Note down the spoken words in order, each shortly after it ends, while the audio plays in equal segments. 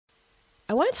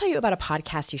I want to tell you about a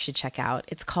podcast you should check out.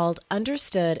 It's called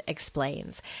Understood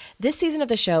Explains. This season of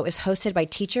the show is hosted by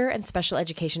teacher and special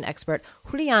education expert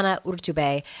Juliana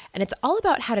Urtubey, and it's all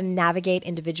about how to navigate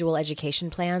individual education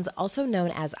plans, also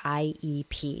known as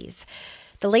IEPs.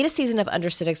 The latest season of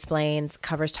Understood Explains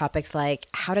covers topics like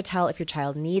how to tell if your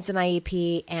child needs an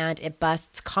IEP, and it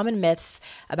busts common myths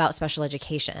about special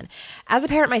education. As a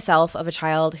parent myself of a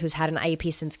child who's had an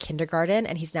IEP since kindergarten,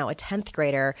 and he's now a 10th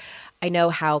grader, I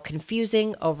know how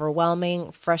confusing,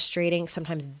 overwhelming, frustrating,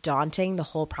 sometimes daunting the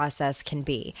whole process can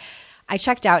be. I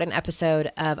checked out an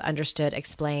episode of Understood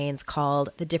Explains called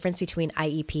The Difference Between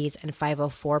IEPs and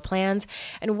 504 Plans.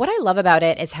 And what I love about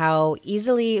it is how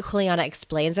easily Juliana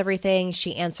explains everything.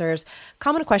 She answers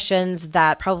common questions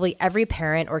that probably every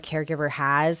parent or caregiver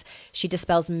has. She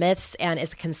dispels myths and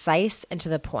is concise and to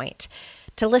the point.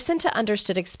 To listen to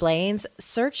Understood Explains,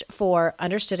 search for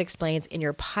Understood Explains in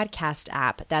your podcast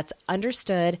app. That's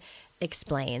Understood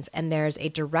Explains. And there's a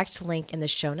direct link in the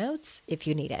show notes if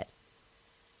you need it.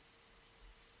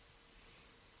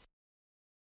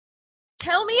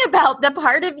 Tell me about the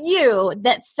part of you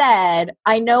that said,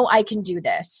 I know I can do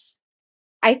this.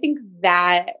 I think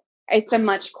that it's a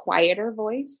much quieter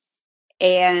voice,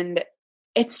 and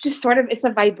it's just it's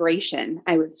a vibration,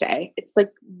 I would say. It's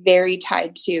like very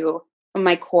tied to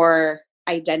my core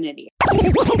identity.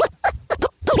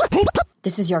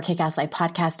 This is your Kick-Ass Life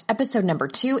podcast, episode number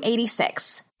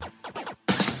 286.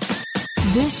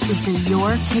 This is the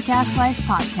Your Kick-Ass Life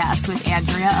podcast with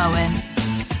Andrea Owen.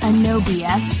 A no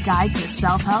BS guide to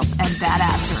self-help and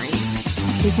badassery.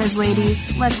 Because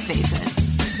ladies, let's face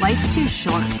it, life's too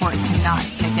short for it to not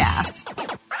kick ass.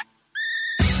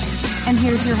 And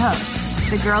here's your host,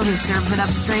 the girl who serves it up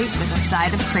straight with a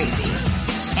side of crazy,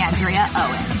 Andrea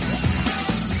Owen.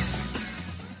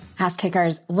 Ass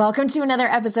Kickers, welcome to another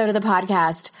episode of the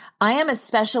podcast. I am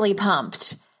especially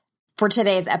pumped for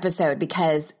today's episode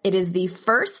because it is the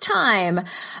first time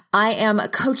I am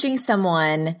coaching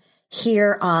someone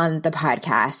here on the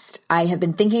podcast. I have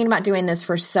been thinking about doing this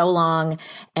for so long,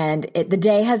 and the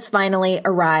day has finally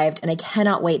arrived, and I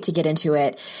cannot wait to get into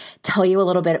it, tell you a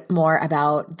little bit more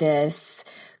about this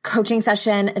coaching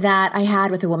session that I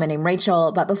had with a woman named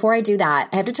Rachel. But before I do that,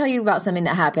 I have to tell you about something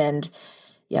that happened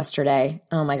yesterday.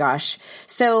 Oh my gosh.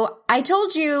 So I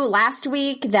told you last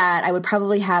week that I would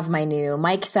probably have my new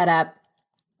mic set up.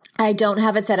 I don't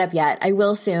have it set up yet. I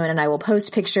will soon, and I will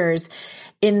post pictures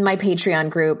in my Patreon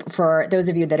group for those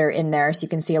of you that are in there so you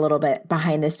can see a little bit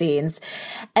behind the scenes.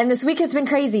 And this week has been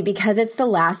crazy because it's the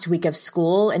last week of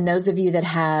school. And those of you that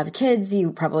have kids,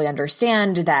 you probably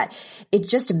understand that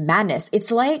it's just madness. It's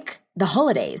like the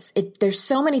holidays. There's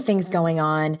so many things going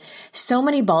on, so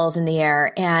many balls in the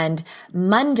air. And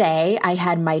Monday, I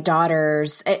had my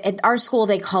daughters at our school.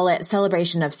 They call it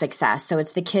celebration of success. So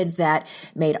it's the kids that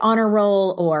made honor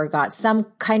roll or got some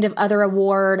kind of other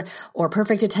award or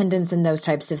perfect attendance and those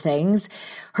types of things.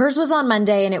 Hers was on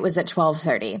Monday and it was at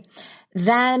 12:30.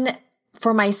 Then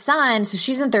for my son, so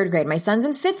she's in 3rd grade, my son's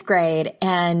in 5th grade,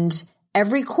 and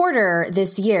every quarter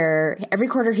this year,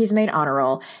 he's made honor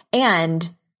roll, and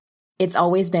it's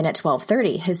always been at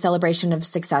 12:30. His celebration of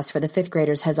success for the 5th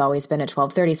graders has always been at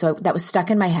 12:30. So that was stuck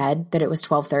in my head that it was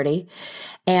 12:30.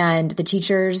 And the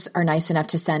teachers are nice enough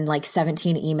to send like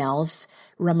 17 emails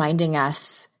reminding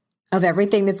us of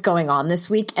everything that's going on this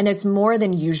week. And there's more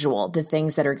than usual, the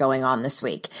things that are going on this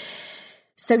week.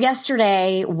 So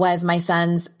yesterday was my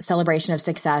son's celebration of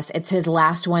success. It's his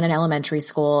last one in elementary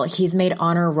school. He's made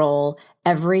honor roll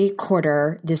every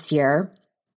quarter this year.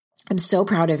 I'm so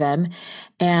proud of him.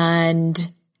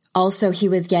 And also he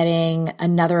was getting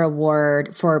another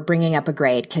award for bringing up a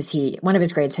grade because one of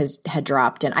his grades had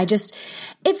dropped. And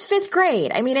it's 5th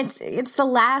grade. I mean, it's the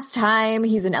last time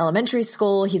he's in elementary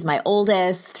school. He's my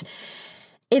oldest.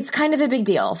 It's kind of a big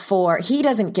deal he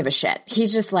doesn't give a shit.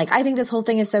 He's just like, I think this whole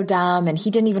thing is so dumb. And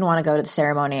he didn't even want to go to the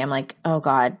ceremony. I'm like, oh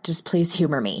God, just please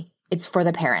humor me. It's for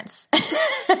the parents.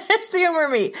 Just humor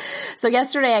me. So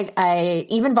yesterday I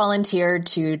even volunteered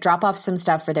to drop off some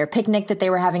stuff for their picnic that they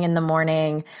were having in the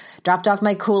morning, dropped off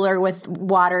my cooler with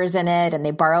waters in it, and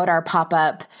they borrowed our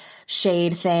pop-up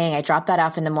shade thing. I dropped that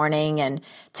off in the morning and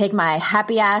take my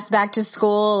happy ass back to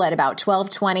school at about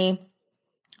 12:20.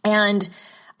 And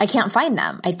I can't find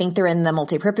them. I think they're in the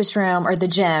multipurpose room or the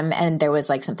gym, and there was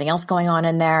like something else going on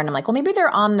in there. And I'm like, well, maybe they're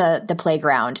on the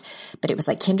playground, but it was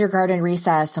like kindergarten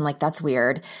recess. I'm like, that's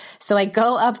weird. So I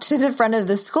go up to the front of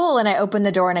the school and I open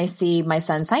the door and I see my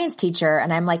son's science teacher.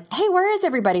 And I'm like, hey, where is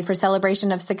everybody for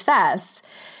celebration of success?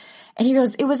 And he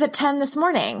goes, it was at 10 this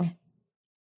morning.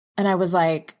 And I was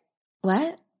like,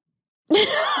 what?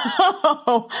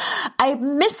 I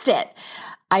missed it.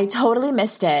 I totally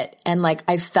missed it. And like,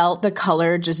 I felt the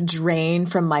color just drain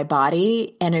from my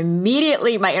body. And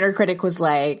immediately my inner critic was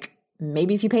like,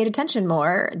 maybe if you paid attention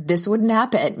more, this wouldn't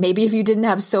happen. Maybe if you didn't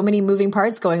have so many moving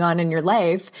parts going on in your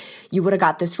life, you would have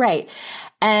got this right.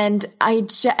 And I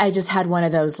just had one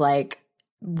of those like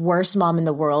worst mom in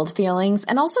the world feelings,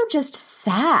 and also just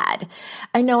sad.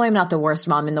 I know I'm not the worst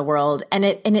mom in the world. And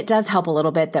it does help a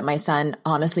little bit that my son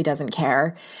honestly doesn't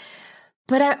care.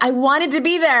 But I wanted to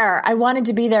be there. I wanted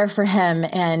to be there for him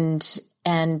and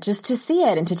just to see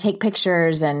it and to take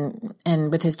pictures and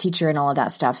with his teacher and all of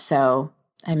that stuff. So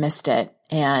I missed it.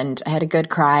 And I had a good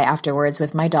cry afterwards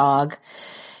with my dog.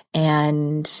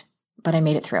 But I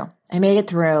made it through.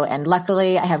 And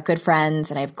luckily I have good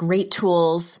friends and I have great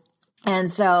tools.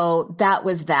 And so that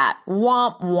was that.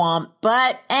 Womp womp.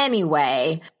 But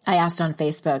anyway, I asked on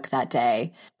Facebook that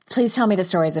day, please tell me the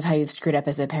stories of how you've screwed up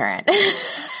as a parent.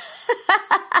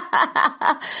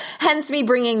 Hence me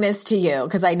bringing this to you,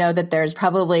 because I know that there's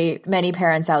probably many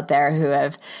parents out there who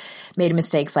have made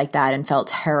mistakes like that and felt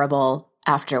terrible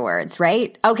afterwards,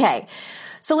 right? Okay.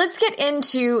 So let's get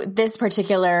into this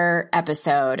particular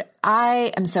episode.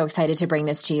 I am so excited to bring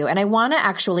this to you. And I want to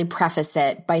actually preface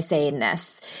it by saying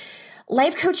this.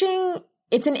 Life coaching,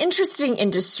 it's an interesting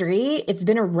industry. It's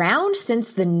been around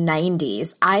since the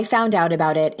 90s. I found out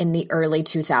about it in the early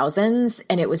 2000s,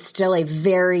 and it was still a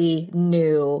very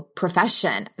new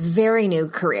profession, very new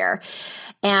career.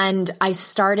 And I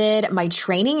started my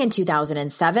training in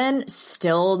 2007.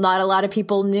 Still not a lot of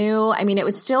people knew. I mean, it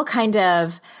was still kind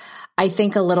of, I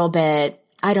think a little bit,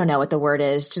 I don't know what the word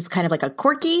is, just kind of like a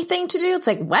quirky thing to do. It's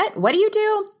like, what do you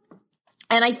do?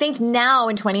 And I think now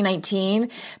in 2019,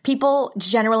 people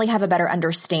generally have a better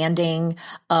understanding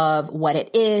of what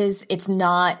it is. It's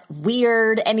not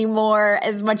weird anymore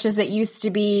as much as it used to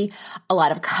be. A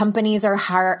lot of companies are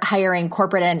hiring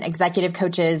corporate and executive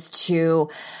coaches to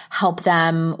help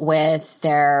them with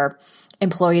their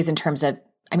employees in terms of,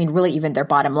 I mean, really even their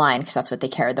bottom line, because that's what they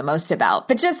care the most about.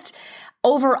 But just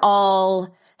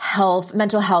overall health,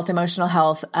 mental health, emotional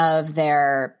health of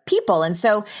their people. And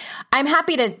so I'm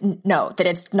happy to know that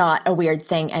it's not a weird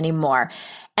thing anymore.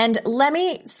 And let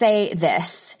me say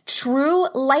this, true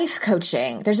life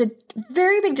coaching, there's a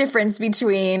very big difference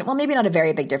between, well, maybe not a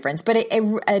very big difference, but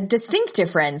a distinct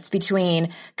difference between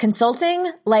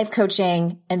consulting, life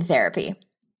coaching, and therapy.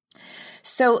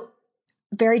 So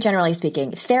very generally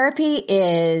speaking, therapy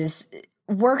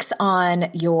works on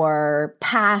your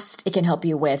past. It can help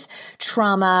you with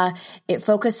trauma. It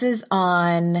focuses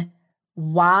on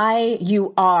why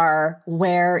you are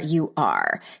where you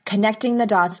are, connecting the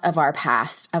dots of our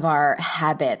past, of our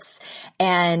habits.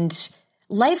 And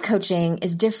life coaching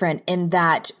is different in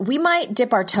that we might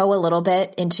dip our toe a little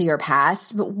bit into your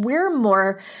past, but we're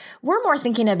more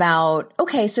thinking about,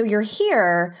 okay, so you're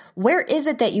here. Where is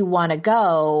it that you want to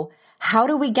go? How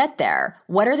do we get there?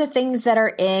 What are the things that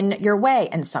are in your way?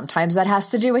 And sometimes that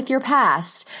has to do with your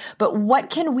past. But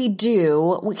what can we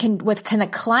do? What can the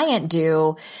client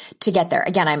do to get there?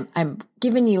 Again, I'm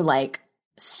giving you like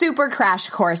super crash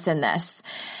course in this.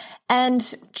 And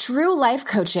true life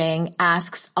coaching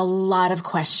asks a lot of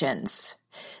questions.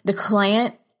 The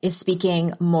client is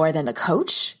speaking more than the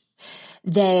coach.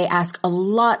 They ask a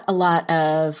lot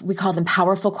of, we call them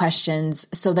powerful questions,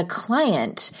 so the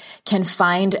client can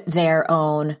find their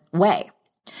own way.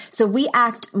 So we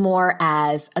act more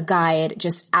as a guide,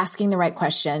 just asking the right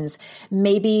questions,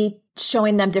 maybe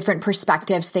showing them different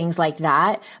perspectives, things like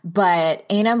that. But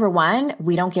number one,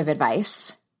 we don't give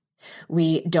advice.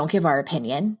 We don't give our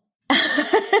opinion.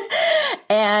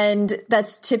 And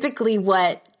that's typically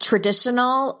what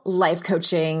traditional life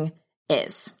coaching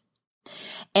is.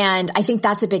 And I think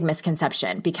that's a big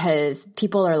misconception because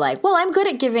people are like, well, I'm good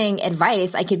at giving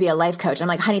advice. I could be a life coach. I'm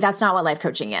like, honey, that's not what life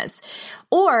coaching is.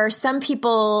 Or some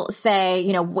people say,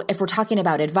 you know, if we're talking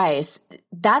about advice,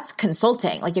 that's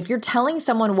consulting. Like if you're telling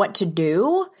someone what to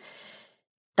do,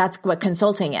 that's what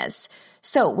consulting is.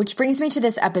 So, which brings me to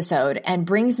this episode and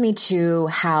brings me to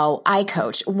how I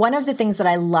coach. One of the things that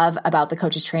I love about the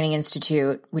Coaches Training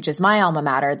Institute, which is my alma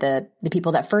mater, the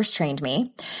people that first trained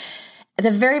me, at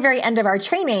the very, very end of our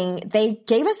training, they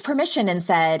gave us permission and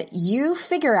said, you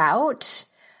figure out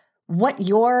what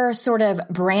your sort of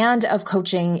brand of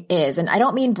coaching is. And I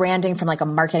don't mean branding from like a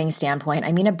marketing standpoint.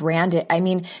 I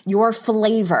mean your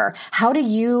flavor. How do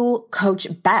you coach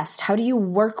best? How do you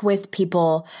work with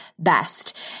people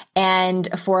best? And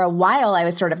for a while, I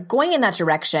was sort of going in that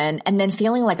direction and then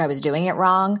feeling like I was doing it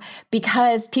wrong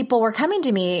because people were coming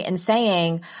to me and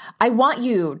saying, I want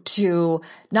you to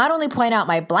not only point out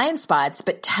my blind spots,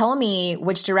 but tell me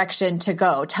which direction to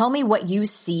go. Tell me what you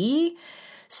see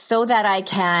so that I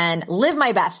can live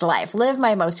my best life, live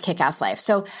my most kick-ass life.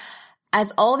 So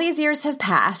as all these years have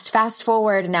passed, fast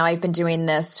forward, now I've been doing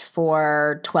this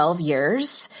for 12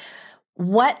 years.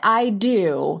 What I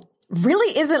do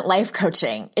really isn't life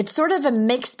coaching. It's sort of a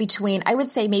mix between, I would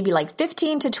say maybe like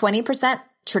 15 to 20%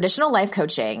 traditional life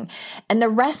coaching. And the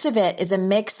rest of it is a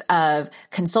mix of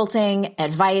consulting,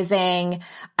 advising.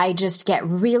 I just get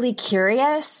really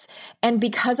curious. And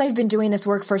because I've been doing this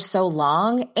work for so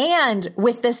long and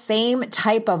with the same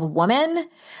type of woman,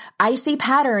 I see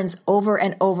patterns over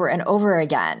and over and over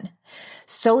again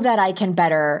so that I can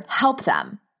better help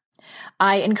them.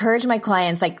 I encourage my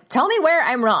clients, like, tell me where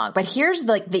I'm wrong, but here's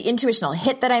the intuitional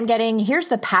hit that I'm getting. Here's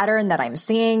the pattern that I'm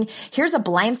seeing. Here's a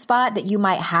blind spot that you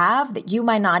might have that you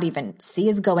might not even see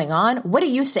is going on. What do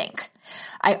you think?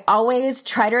 I always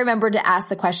try to remember to ask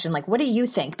the question, like, what do you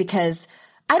think? Because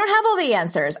I don't have all the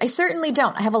answers. I certainly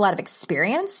don't. I have a lot of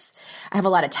experience. I have a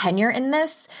lot of tenure in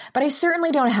this, but I certainly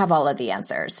don't have all of the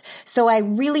answers. So I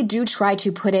really do try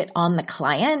to put it on the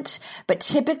client, but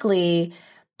typically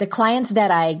the clients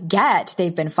that I get,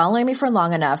 they've been following me for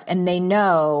long enough and they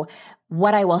know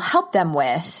what I will help them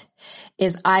with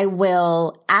is I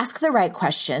will ask the right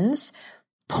questions,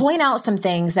 point out some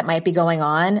things that might be going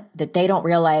on that they don't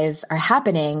realize are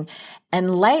happening,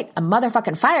 and light a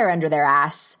motherfucking fire under their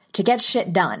ass to get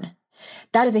shit done.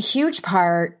 That is a huge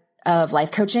part of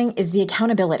life coaching, is the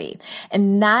accountability.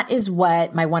 And that is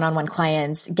what my one-on-one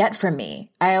clients get from me.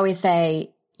 I always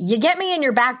say, you get me in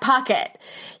your back pocket.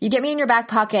 You get me in your back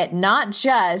pocket, not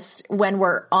just when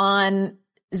we're on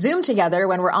Zoom together,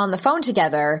 when we're on the phone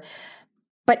together,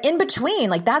 but in between.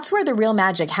 Like, that's where the real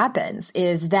magic happens,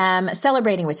 is them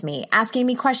celebrating with me, asking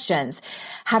me questions,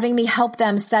 having me help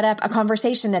them set up a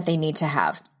conversation that they need to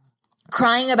have,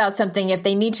 crying about something if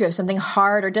they need to, if something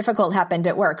hard or difficult happened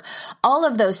at work, all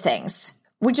of those things.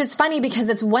 Which is funny because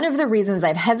it's one of the reasons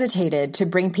I've hesitated to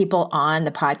bring people on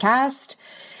the podcast,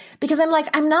 because I'm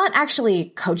like, I'm not actually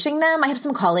coaching them. I have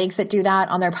some colleagues that do that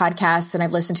on their podcasts, and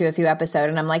I've listened to a few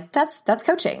episodes, and I'm like, that's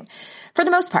coaching for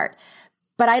the most part,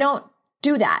 but I don't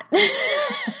do that.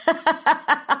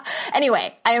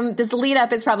 Anyway, this lead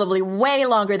up is probably way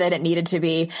longer than it needed to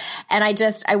be. And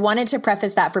I wanted to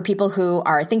preface that for people who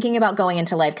are thinking about going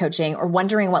into life coaching or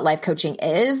wondering what life coaching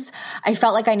is. I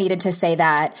felt like I needed to say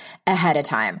that ahead of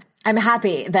time. I'm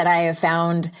happy that I have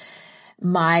found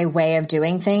my way of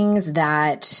doing things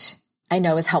that I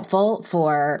know is helpful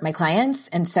for my clients.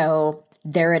 And so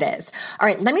there it is. All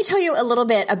right. Let me tell you a little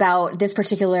bit about this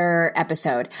particular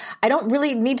episode. I don't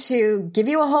really need to give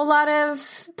you a whole lot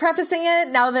of prefacing it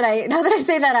now that I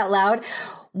say that out loud.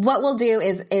 What we'll do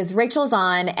is Rachel's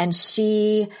on and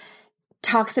she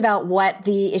talks about what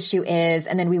the issue is,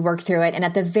 and then we work through it. And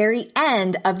at the very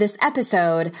end of this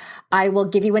episode, I will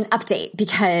give you an update,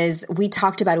 because we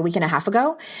talked about a week and a half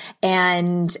ago,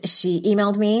 and she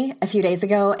emailed me a few days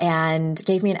ago and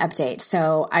gave me an update.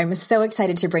 So I'm so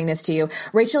excited to bring this to you.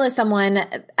 Rachel is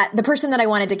the person that I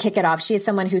wanted to kick it off. She is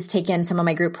someone who's taken some of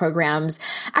my group programs.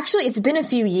 Actually, it's been a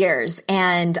few years,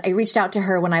 and I reached out to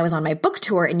her when I was on my book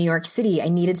tour in New York City. I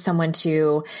needed someone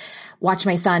to watch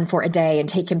my son for a day and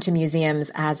take him to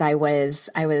museums as I was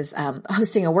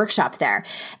hosting a workshop there.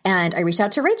 And I reached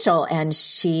out to Rachel, and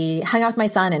she hung out with my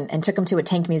son and took him to a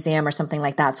tank museum or something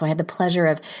like that. So I had the pleasure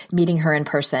of meeting her in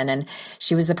person, and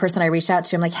she was the person I reached out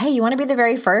to. I'm like, hey, you want to be the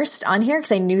very first on here?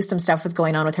 Because I knew some stuff was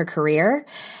going on with her career,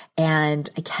 and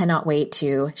I cannot wait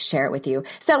to share it with you.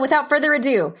 So without further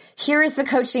ado, here is the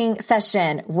coaching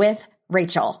session with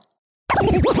Rachel.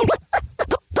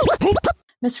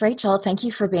 Miss Rachel, thank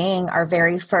you for being our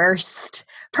very first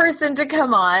person to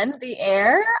come on the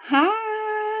air.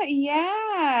 Hi.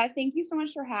 Yeah. Thank you so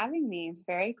much for having me. It's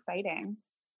very exciting.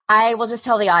 I will just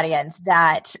tell the audience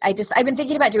that I've been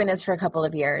thinking about doing this for a couple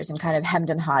of years and kind of hemmed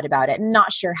and hawed about it and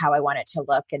not sure how I want it to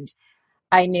look. And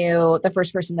I knew the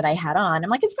first person that I had on, I'm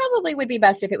like, it probably would be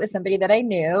best if it was somebody that I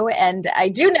knew. And I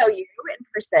do know you in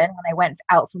person when I went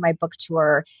out for my book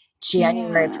tour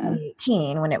January of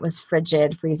 2018, when it was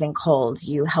frigid, freezing cold.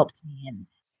 You helped me and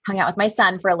hung out with my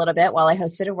son for a little bit while I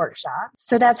hosted a workshop.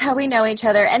 So that's how we know each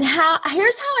other. And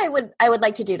here's how I would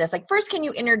like to do this. Like, first, can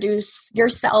you introduce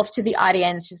yourself to the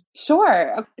audience?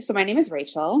 Sure. So my name is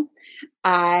Rachel.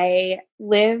 I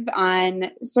live on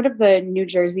sort of the New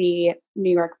Jersey,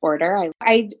 New York border.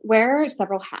 I wear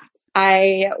several hats.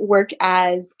 I work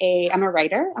I'm a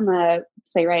writer. I'm a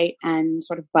playwright and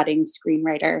sort of budding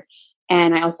screenwriter.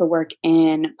 And I also work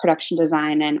in production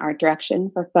design and art direction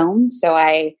for film. So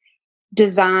I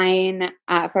design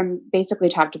from basically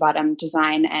top to bottom,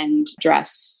 design and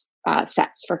dress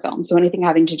sets for film. So anything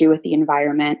having to do with the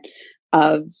environment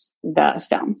of the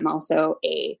film. I'm also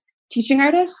a teaching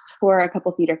artist for a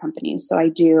couple theater companies. So I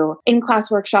do in-class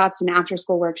workshops and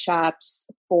after-school workshops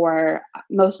for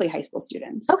mostly high school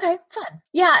students. Okay, fun.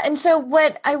 Yeah. And so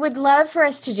what I would love for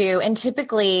us to do, and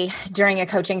typically during a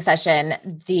coaching session,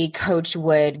 the coach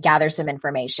would gather some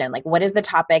information, like what is the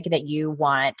topic that you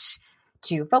want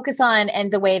to focus on?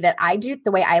 And the way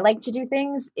I like to do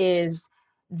things is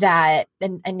that,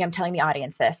 and I'm telling the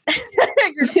audience this,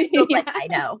 like, I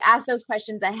know, ask those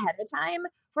questions ahead of time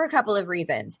for a couple of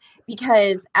reasons.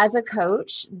 Because as a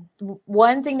coach,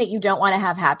 one thing that you don't want to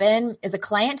have happen is a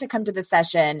client to come to the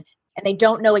session and they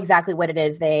don't know exactly what it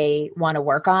is they want to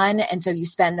work on. And so you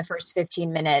spend the first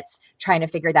 15 minutes trying to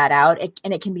figure that out.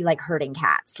 And it can be like herding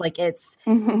cats. Like it's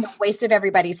a waste of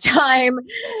everybody's time.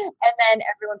 And then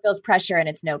everyone feels pressure and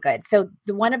it's no good. So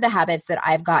one of the habits that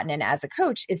I've gotten in as a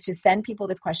coach is to send people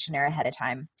this questionnaire ahead of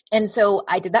time. And so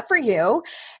I did that for you.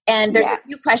 And there's a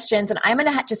few questions, and I'm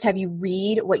going to just have you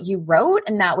read what you wrote.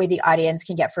 And that way the audience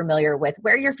can get familiar with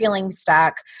where you're feeling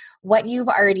stuck, what you've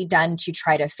already done to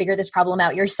try to figure this problem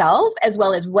out yourself, as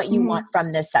well as what you want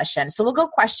from this session. So we'll go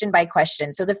question by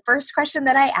question. So the first question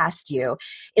that I asked you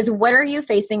is, what are you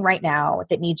facing right now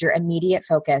that needs your immediate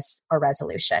focus or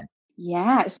resolution?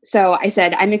 Yes. So I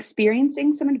said, I'm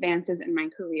experiencing some advances in my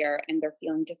career and they're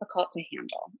feeling difficult to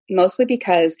handle, mostly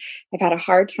because I've had a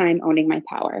hard time owning my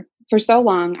power. For so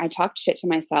long, I talked shit to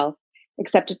myself,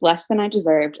 accepted less than I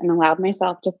deserved, and allowed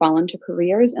myself to fall into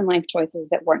careers and life choices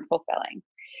that weren't fulfilling.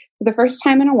 For the first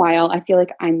time in a while, I feel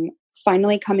like I'm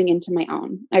finally coming into my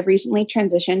own. I've recently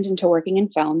transitioned into working in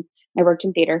film. I worked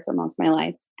in theater for most of my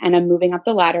life, and I'm moving up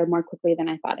the ladder more quickly than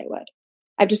I thought I would.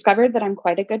 I've discovered that I'm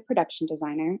quite a good production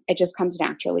designer. It just comes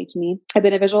naturally to me. I've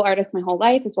been a visual artist my whole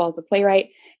life, as well as a playwright,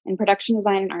 and production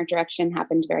design and art direction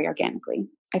happened very organically.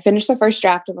 I finished the first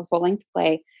draft of a full-length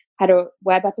play, had a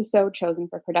web episode chosen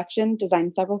for production,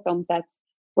 designed several film sets,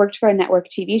 worked for a network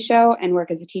TV show, and work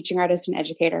as a teaching artist and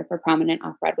educator for prominent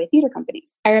off-Broadway theater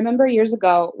companies. I remember years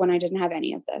ago when I didn't have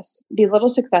any of this. These little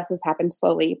successes happened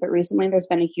slowly, but recently there's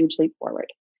been a huge leap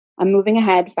forward. I'm moving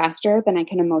ahead faster than I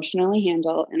can emotionally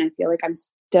handle, and I feel like I'm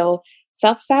still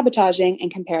self-sabotaging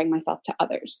and comparing myself to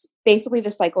others. Basically,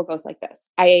 the cycle goes like this.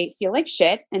 I feel like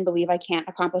shit and believe I can't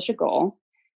accomplish a goal.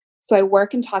 So I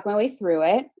work and talk my way through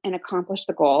it and accomplish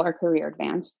the goal or career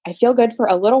advance. I feel good for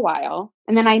a little while,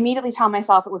 and then I immediately tell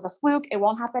myself it was a fluke. It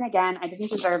won't happen again. I didn't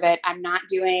deserve it. I'm not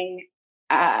doing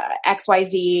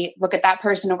XYZ. Look at that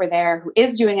person over there who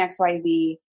is doing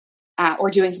XYZ.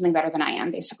 Or doing something better than I am,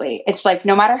 basically. It's like,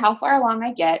 no matter how far along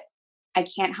I get, I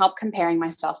can't help comparing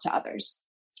myself to others.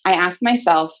 I ask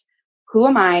myself, who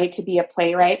am I to be a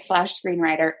playwright /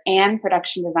 screenwriter and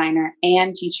production designer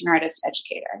and teaching artist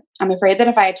educator? I'm afraid that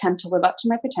if I attempt to live up to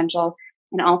my potential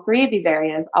in all three of these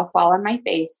areas, I'll fall on my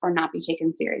face or not be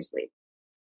taken seriously.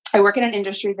 I work in an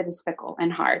industry that is fickle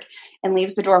and hard and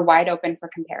leaves the door wide open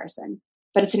for comparison.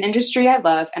 But it's an industry I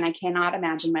love, and I cannot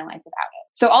imagine my life without it.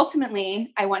 So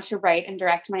ultimately, I want to write and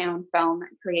direct my own film,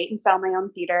 create and sell my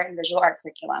own theater and visual art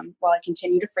curriculum while I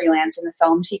continue to freelance in the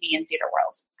film, TV, and theater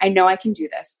worlds. I know I can do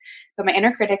this, but my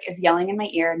inner critic is yelling in my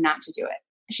ear not to do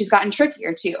it. She's gotten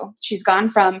trickier too. She's gone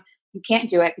from, you can't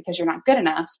do it because you're not good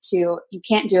enough, to you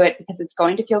can't do it because it's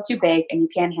going to feel too big and you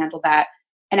can't handle that.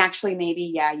 And actually, maybe,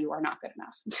 you are not good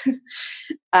enough.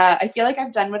 I feel like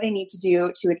I've done what I need to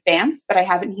do to advance, but I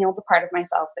haven't healed the part of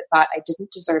myself that thought I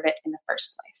didn't deserve it in the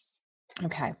first place.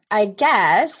 Okay. I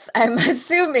guess I'm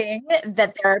assuming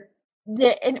that there are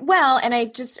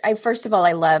first of all,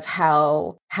 I love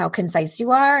how concise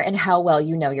you are and how well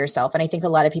you know yourself. And I think a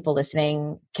lot of people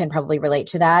listening can probably relate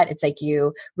to that. It's like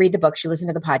you read the books, you listen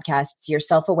to the podcasts, you're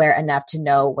self-aware enough to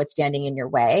know what's standing in your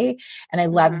way. And I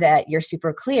love that you're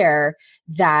super clear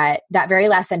that very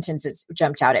last sentence has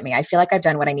jumped out at me. I feel like I've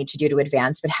done what I need to do to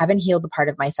advance, but haven't healed the part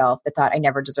of myself that thought I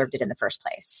never deserved it in the first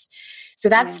place. So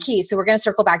that's key. So we're going to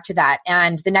circle back to that.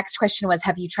 And the next question was,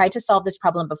 have you tried to solve this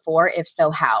problem before? If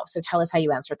so, how? So tell us how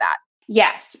you answered that.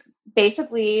 Yes.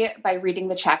 Basically, by reading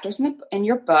the chapters in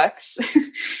your books,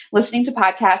 listening to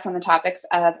podcasts on the topics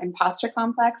of imposter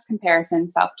complex,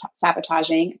 comparison,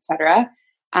 self-sabotaging, etc.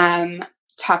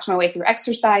 Talked my way through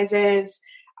exercises.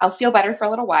 I'll feel better for a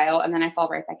little while, and then I fall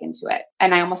right back into it.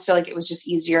 And I almost feel like it was just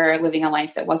easier living a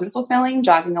life that wasn't fulfilling,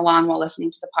 jogging along while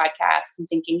listening to the podcast and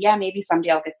thinking, maybe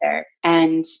someday I'll get there.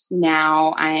 And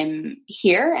now I'm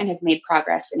here and have made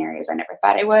progress in areas I never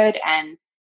thought I would. And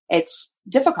it's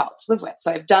difficult to live with.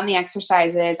 So I've done the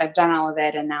exercises, I've done all of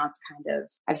it. And now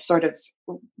it's I've sort of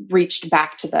reached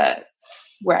back to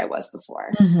where I was before.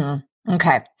 Mm-hmm.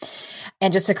 Okay.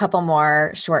 And just a couple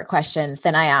more short questions.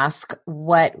 Then I ask,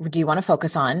 what do you want to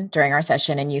focus on during our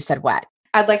session? And you said what?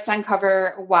 I'd like to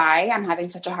uncover why I'm having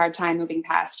such a hard time moving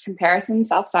past comparison,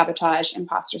 self-sabotage,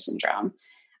 imposter syndrome.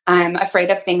 I'm afraid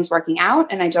of things working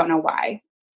out and I don't know why.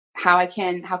 How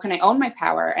can I own my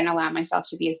power and allow myself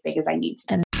to be as big as I need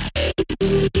to be?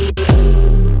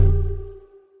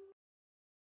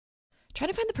 Trying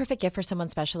to find the perfect gift for someone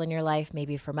special in your life,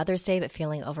 maybe for Mother's Day, but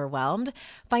feeling overwhelmed?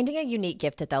 Finding a unique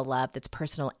gift that they'll love, that's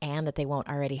personal and that they won't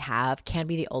already have, can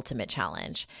be the ultimate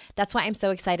challenge. That's why I'm so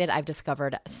excited I've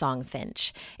discovered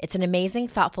Songfinch. It's an amazing,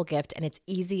 thoughtful gift, and it's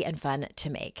easy and fun to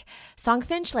make.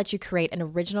 Songfinch lets you create an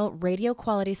original radio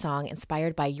quality song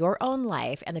inspired by your own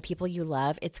life and the people you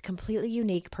love. It's completely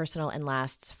unique, personal, and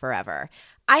lasts forever.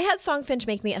 I had Songfinch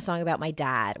make me a song about my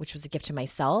dad, which was a gift to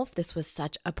myself. This was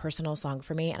such a personal song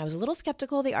for me, and I was a little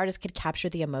skeptical the artist could capture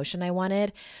the emotion I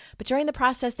wanted. But during the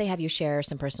process, they have you share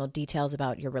some personal details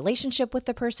about your relationship with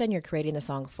the person you're creating the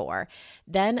song for.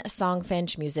 Then a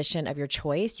Songfinch musician of your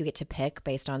choice, you get to pick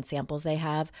based on samples they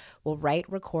have, will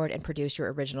write, record, and produce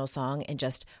your original song in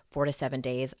just 4 to 7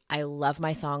 days. I love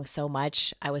my song so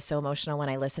much. I was so emotional when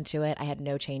I listened to it. I had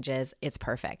no changes. It's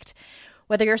perfect.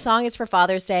 Whether your song is for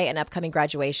Father's Day, an upcoming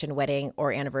graduation, wedding,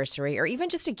 or anniversary, or even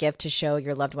just a gift to show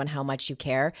your loved one how much you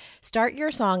care, start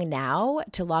your song now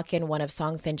to lock in one of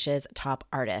Songfinch's top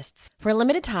artists. For a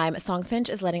limited time, Songfinch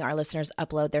is letting our listeners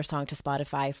upload their song to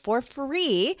Spotify for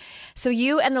free, so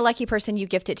you and the lucky person you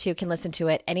gift it to can listen to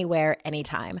it anywhere,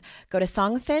 anytime. Go to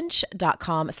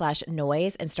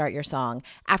songfinch.com/noise and start your song.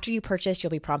 After you purchase, you'll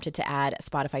be prompted to add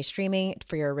Spotify streaming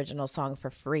for your original song for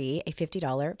free, a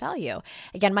 $50 value.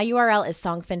 Again, my URL is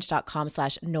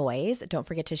songfinch.com/noise. Don't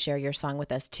forget to share your song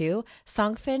with us too.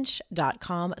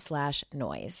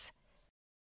 Songfinch.com/noise.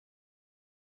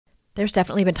 There's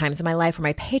definitely been times in my life where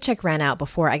my paycheck ran out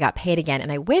before I got paid again, and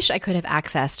I wish I could have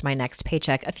accessed my next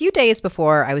paycheck a few days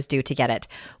before I was due to get it.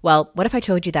 Well, what if I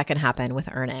told you that can happen with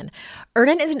Earnin?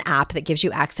 Earnin is an app that gives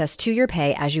you access to your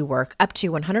pay as you work, up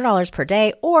to $100 per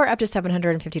day or up to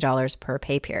 $750 per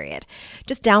pay period.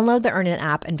 Just download the Earnin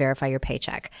app and verify your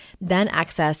paycheck. Then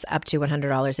access up to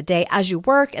 $100 a day as you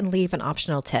work and leave an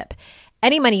optional tip.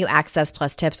 Any money you access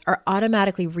plus tips are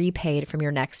automatically repaid from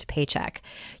your next paycheck.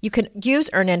 You can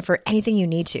use Earnin for anything you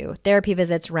need to, therapy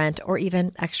visits, rent, or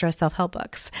even extra self-help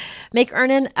books. Make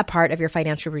Earnin a part of your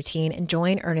financial routine and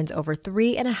join Earnin's over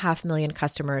 3.5 million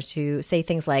customers who say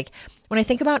things like, when I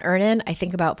think about Earnin, I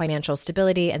think about financial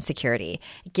stability and security.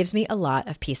 It gives me a lot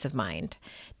of peace of mind.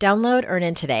 Download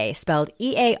Earnin today, spelled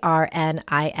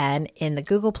EARNIN, in the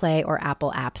Google Play or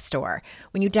Apple App Store.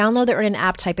 When you download the Earnin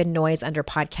app, type in Noise under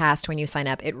podcast when you sign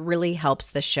up. It really helps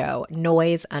the show.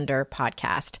 Noise under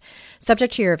podcast.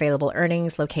 Subject to your available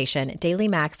earnings, location, daily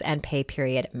max, and pay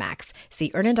period max.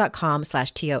 See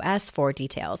earnin.com/TOS for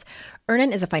details.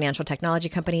 Earnin is a financial technology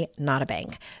company, not a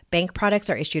bank. Bank products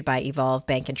are issued by Evolve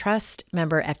Bank and Trust,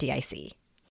 member FDIC.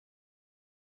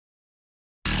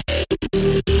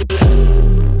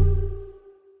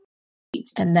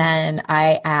 And then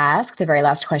I ask the very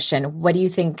last question, what do you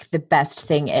think the best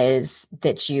thing is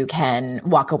that you can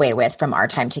walk away with from our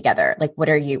time together? Like, what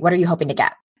are you hoping to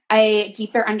get? A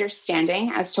deeper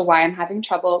understanding as to why I'm having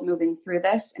trouble moving through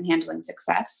this and handling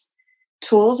success.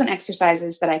 Tools and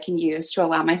exercises that I can use to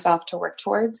allow myself to work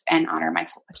towards and honor my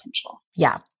full potential.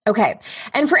 Yeah. Okay.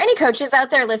 And for any coaches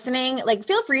out there listening, like,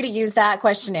 feel free to use that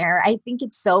questionnaire. I think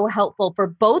it's so helpful for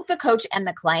both the coach and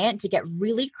the client to get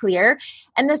really clear.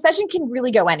 And the session can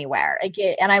really go anywhere.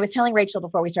 And I was telling Rachel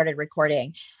before we started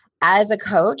recording, as a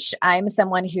coach, I'm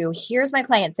someone who hears my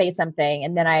client say something,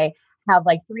 and then I have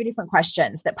like 3 different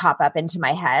questions that pop up into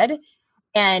my head,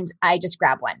 and I just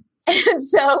grab one. And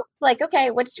so, like,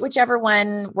 okay, whichever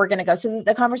one we're going to go. So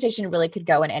the conversation really could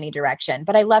go in any direction.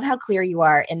 But I love how clear you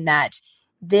are in that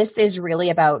this is really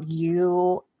about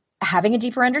you having a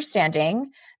deeper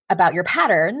understanding about your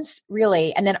patterns,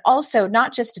 really. And then also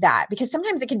not just that, because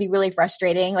sometimes it can be really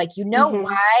frustrating. Like,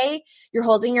 why you're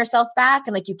holding yourself back,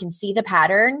 and like you can see the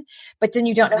pattern, but then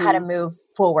you don't know how to move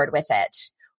forward with it.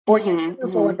 Or you can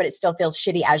move forward, but it still feels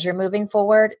shitty as you're moving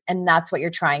forward. And that's what you're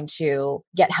trying to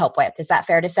get help with. Is that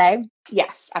fair to say?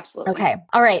 Yes, absolutely. Okay.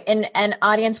 All right. And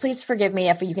audience, please forgive me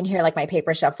if you can hear like my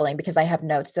paper shuffling, because I have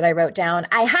notes that I wrote down.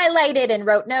 I highlighted and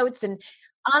wrote notes. And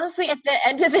honestly, at the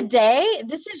end of the day,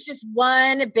 this is just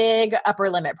one big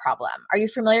upper limit problem. Are you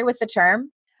familiar with the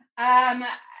term? A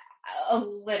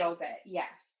little bit. Yes.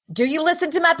 Do you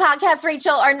listen to my podcast,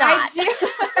 Rachel, or not?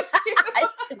 I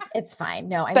do. It's fine.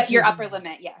 No, but your upper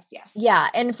limit. Yes. Yeah.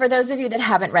 And for those of you that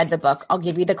haven't read the book, I'll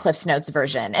give you the Cliff's Notes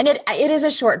version. And it is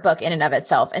a short book in and of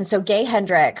itself. And so Gay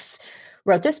Hendricks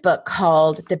wrote this book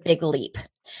called The Big Leap.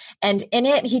 And in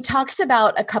it, he talks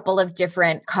about a couple of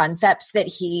different concepts that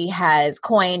he has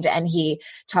coined, and he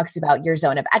talks about your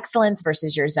zone of excellence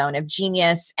versus your zone of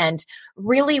genius. And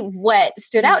really what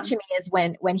stood out to me is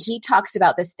when he talks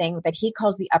about this thing that he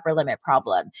calls the upper limit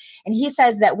problem. And he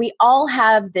says that we all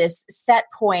have this set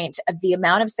point of the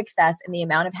amount of success and the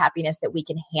amount of happiness that we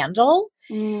can handle.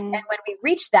 And when we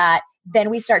reach that, then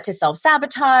we start to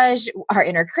self-sabotage. Our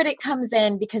inner critic comes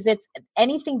in because it's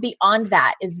anything beyond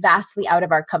that is vastly out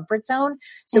of our comfort zone.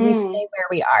 So we stay where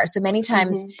we are. So many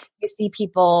times you see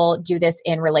people do this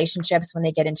in relationships when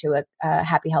they get into a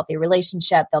happy, healthy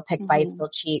relationship. They'll pick fights, they'll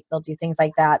cheat, they'll do things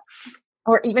like that.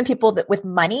 Or even people that with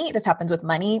money, this happens with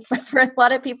money for a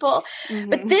lot of people.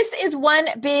 But this is one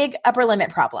big upper limit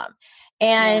problem.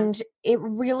 And it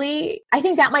really, I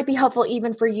think that might be helpful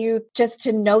even for you just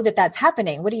to know that that's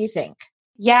happening. What do you think?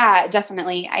 Yeah,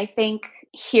 definitely. I think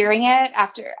hearing it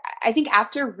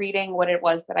after reading what it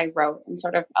was that I wrote and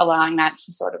sort of allowing that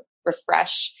to sort of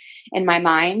refresh in my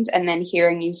mind, and then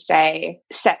hearing you say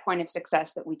set point of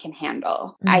success that we can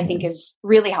handle, I think is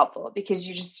really helpful, because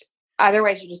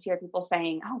otherwise you just hear people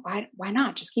saying, oh, why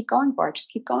not? Just keep going for it. Just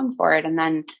keep going for it. And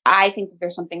then I think that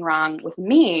there's something wrong with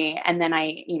me. And then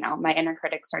my inner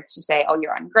critic starts to say, oh,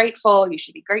 you're ungrateful. You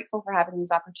should be grateful for having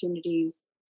these opportunities.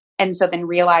 And so then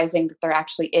realizing that there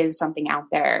actually is something out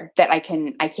there that I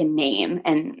can name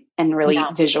and really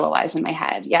visualize in my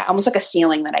head. Yeah. Almost like a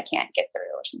ceiling that I can't get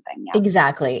through or something. Yeah.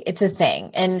 Exactly. It's a thing.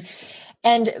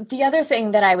 And the other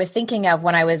thing that I was thinking of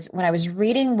when I was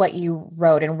reading what you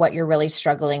wrote and what you're really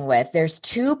struggling with, there's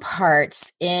two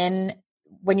parts in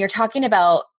when you're talking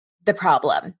about the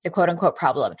problem, the quote unquote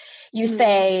problem. You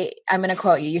say, I'm going to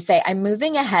quote you, you say, I'm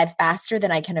moving ahead faster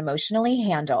than I can emotionally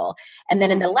handle. And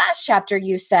then in the last chapter,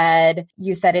 you said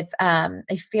it's,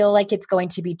 I feel like it's going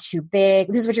to be too big.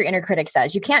 This is what your inner critic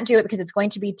says. You can't do it because it's going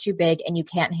to be too big and you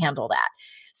can't handle that.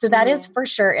 So that is for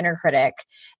sure inner critic.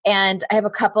 And I have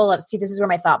a couple of, this is where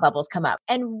my thought bubbles come up.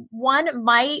 And one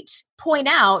might point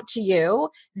out to you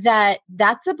that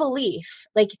that's a belief.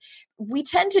 Like we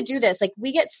tend to do this. Like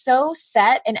we get so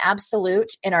set and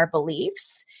absolute in our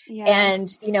beliefs. Yeah.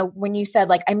 And, when you said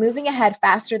like, I'm moving ahead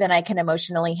faster than I can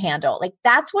emotionally handle, like,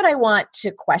 that's what I want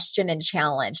to question and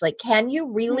challenge. Like, can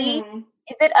you really,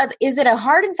 is it a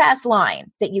hard and fast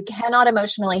line that you cannot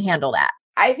emotionally handle that?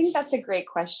 I think that's a great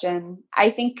question. I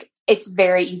think it's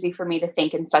very easy for me to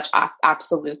think in such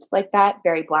absolutes like that,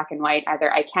 very black and white.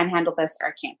 Either I can handle this or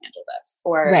I can't handle this.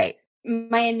 Or right.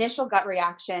 My initial gut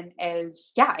reaction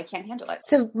is, yeah, I can't handle it.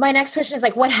 So my next question is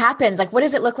like, what happens? Like, what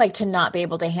does it look like to not be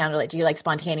able to handle it? Do you like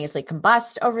spontaneously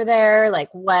combust over there? Like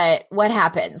what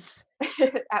happens?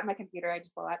 At my computer, I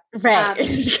just thought. Right.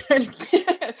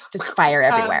 Just fire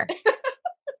everywhere.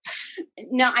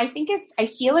 No, I think I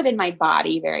feel it in my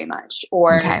body very much.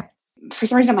 Or for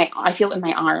some reason, I feel it in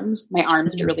my arms. My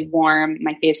arms get really warm.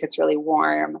 My face gets really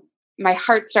warm. My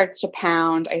heart starts to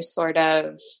pound. I sort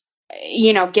of,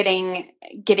 getting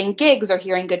gigs or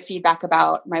hearing good feedback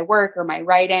about my work or my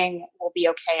writing will be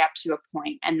okay up to a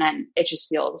point. And then it just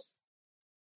feels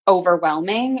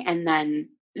overwhelming. And then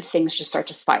things just start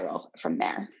to spiral from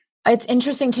there. It's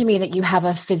interesting to me that you have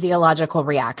a physiological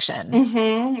reaction.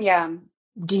 Mm-hmm, yeah.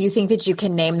 Do you think that you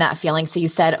can name that feeling? So you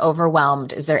said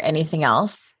overwhelmed. Is there anything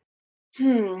else?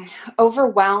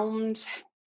 Overwhelmed,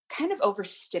 kind of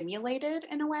overstimulated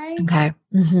in a way. Okay.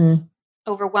 Mm-hmm.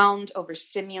 Overwhelmed,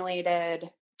 overstimulated,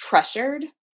 pressured.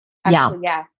 Actually,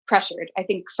 yeah, pressured. I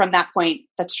think from that point,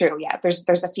 that's true. Yeah,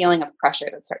 there's a feeling of pressure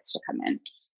that starts to come in.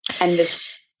 And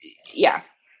this, yeah.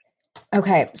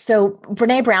 Okay. So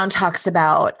Brené Brown talks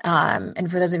about,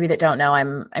 and for those of you that don't know,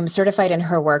 I'm certified in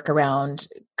her work around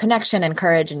connection and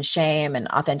courage and shame and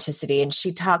authenticity. And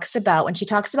she talks about, when she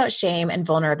talks about shame and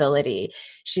vulnerability,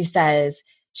 she says,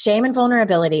 shame and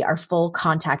vulnerability are full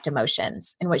contact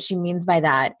emotions. And what she means by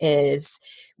that is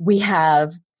we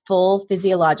have full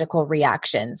physiological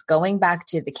reactions going back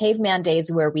to the caveman days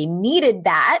where we needed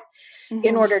that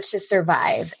in order to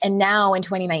survive. And now in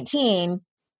 2019,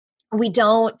 we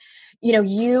don't,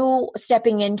 you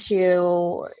stepping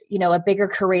into, a bigger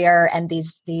career and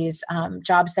these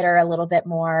jobs that are a little bit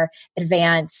more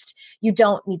advanced,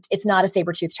 it's not a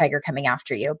saber-toothed tiger coming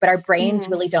after you, but our brains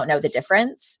really don't know the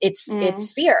difference. It's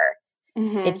fear.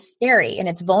 It's scary and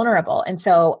it's vulnerable. And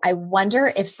so I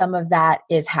wonder if some of that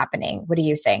is happening. What do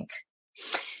you think?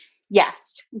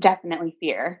 Yes, definitely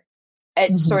fear.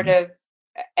 It's sort of,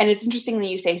 and it's interesting that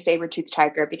you say saber-toothed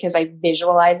tiger, because I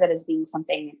visualize it as being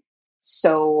something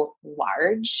so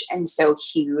large and so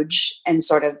huge and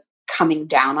sort of coming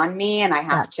down on me. And I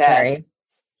have to, scary.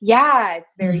 Yeah,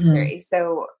 it's very scary.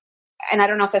 So, and I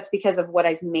don't know if that's because of what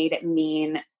I've made it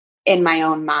mean in my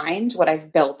own mind, what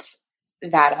I've built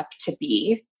that up to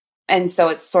be. And so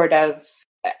it's sort of,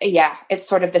 it's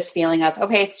sort of this feeling of,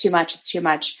 okay, it's too much. It's too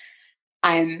much.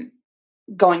 I'm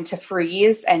going to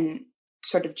freeze and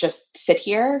sort of just sit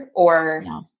here, or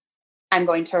I'm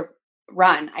going to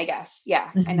run, I guess.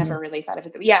 Yeah. I never really thought of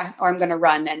it. Or I'm going to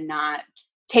run and not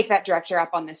take that director up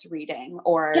on this reading,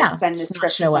 or send this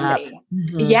script to somebody.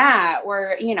 Yeah.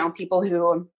 Or, people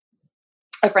who,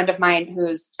 a friend of mine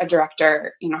who's a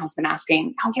director, has been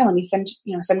asking, let me send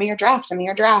me your draft.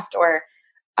 Or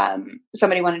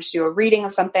somebody wanted to do a reading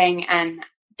of something, and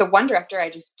the one director, I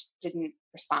just didn't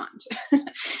respond.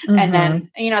 And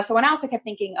then, someone else, I kept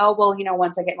thinking,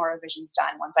 once I get more revisions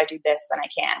done, once I do this, then I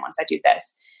can, once I do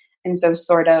this. And so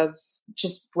sort of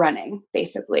just running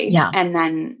basically. Yeah. And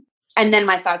then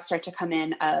my thoughts start to come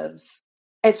in of,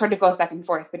 it sort of goes back and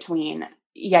forth between,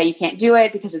 you can't do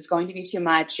it because it's going to be too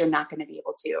much. You're not going to be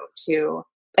able to,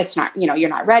 it's not, you're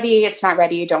not ready. It's not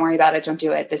ready. Don't worry about it. Don't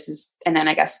do it. And then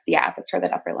I guess, that's where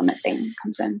that upper limit thing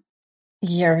comes in.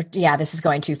 This is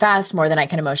going too fast, more than I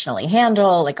can emotionally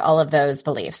handle. Like all of those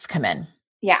beliefs come in.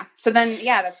 Yeah. So then,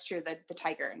 that's true. The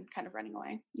tiger and kind of running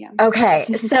away. Yeah. Okay.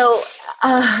 So,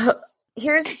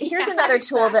 here's another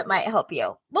tool that might help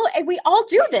you. Well, we all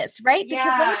do this, right? Because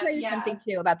let me tell you something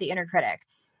too about the inner critic.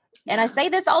 And I say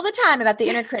this all the time about the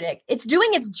inner critic. It's doing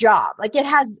its job. Like it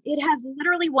has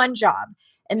literally one job,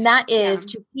 and that is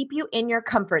to keep you in your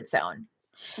comfort zone.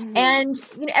 Mm-hmm. And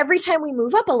every time we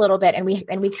move up a little bit and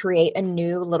we create a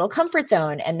new little comfort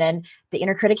zone, and then the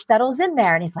inner critic settles in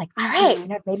there and he's like, all right,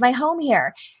 I've made my home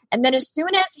here. And then as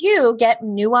soon as you get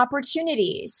new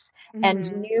opportunities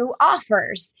and new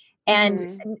offers, and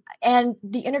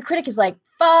the inner critic is like,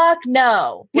 fuck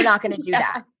no, we're not going to do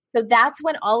that. So that's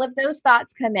when all of those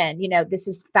thoughts come in. This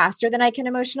is faster than I can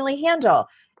emotionally handle.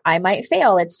 I might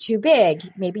fail. It's too big.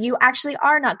 Maybe you actually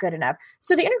are not good enough.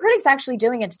 So the inner critic's actually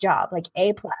doing its job, like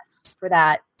A+ for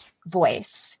that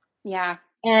voice. Yeah.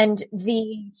 And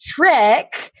the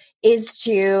trick is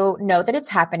to know that it's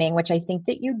happening, which I think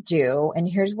that you do. And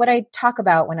here's what I talk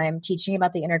about when I'm teaching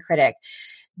about the inner critic.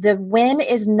 The win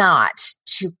is not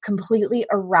to completely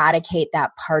eradicate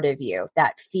that part of you,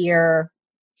 that fear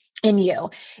in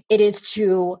you. It is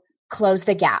to close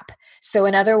the gap. So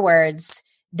in other words,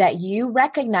 that you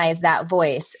recognize that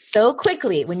voice so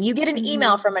quickly when you get an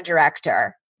email from a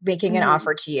director making an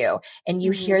offer to you, and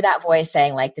you hear that voice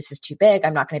saying like, this is too big.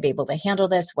 I'm not going to be able to handle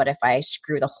this. What if I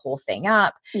screw the whole thing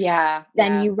up? Yeah.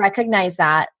 Then you recognize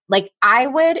that. Like I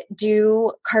would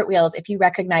do cartwheels if you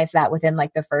recognize that within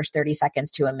like the first 30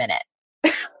 seconds to a minute.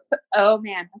 Oh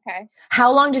man. Okay. How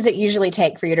long does it usually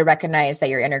take for you to recognize that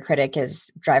your inner critic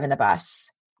is driving the bus?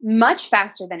 Much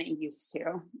faster than it used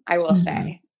to, I will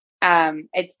say.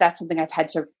 That's something I've had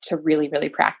to really, really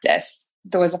practice.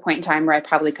 There was a point in time where I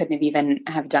probably couldn't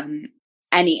have done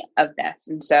any of this.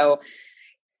 And so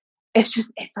it's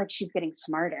like she's getting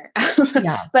smarter.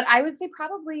 Yeah. But I would say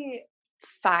probably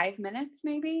 5 minutes,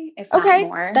 maybe, if not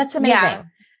more. That's amazing. Yeah.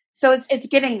 So it's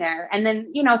getting there. And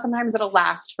then, sometimes it'll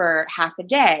last for half a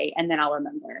day and then I'll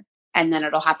remember, and then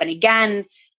it'll happen again.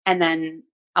 And then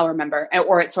I'll remember,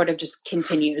 or it sort of just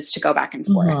continues to go back and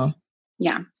forth.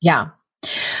 Yeah. Yeah.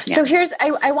 So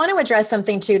I want to address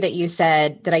something too that you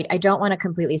said that I don't want to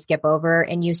completely skip over.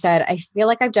 And you said, I feel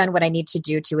like I've done what I need to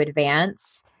do to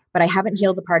advance, but I haven't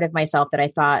healed the part of myself that I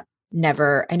thought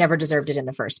I never deserved it in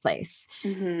the first place.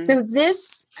 Mm-hmm. So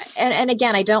this, and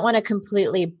again, I don't want to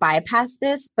completely bypass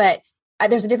this, but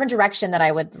there's a different direction that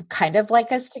I would kind of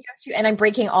like us to go to. And I'm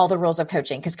breaking all the rules of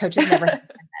coaching because coaches never have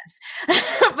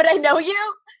agendas. But I know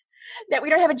that we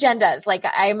don't have agendas. Like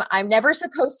I'm never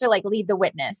supposed to like lead the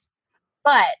witness.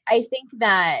 But I think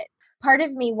that part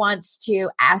of me wants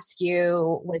to ask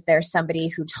you, was there somebody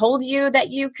who told you that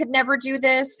you could never do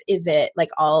this? Is it like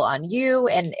all on you?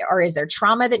 Or is there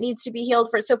trauma that needs to be healed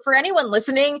so for anyone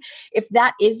listening, if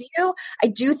that is you, I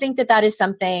do think that is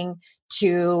something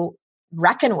to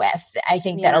reckon with. I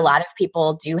think that a lot of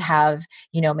people do have,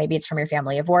 maybe it's from your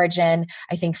family of origin.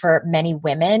 I think for many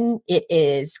women, it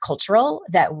is cultural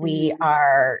that we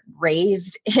are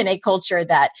raised in a culture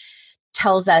that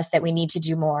tells us that we need to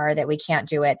do more, that we can't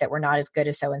do it, that we're not as good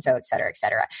as so-and-so, et cetera, et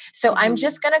cetera. So I'm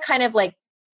just going to kind of like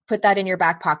put that in your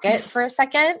back pocket for a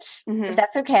second, if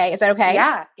that's okay. Is that okay?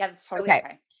 Yeah. Yeah. That's totally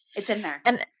okay. It's in there.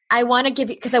 And I want to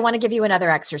give you another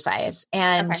exercise.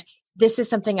 And this is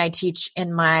something I teach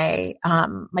in my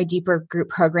my deeper group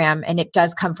program, and it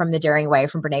does come from the Daring Way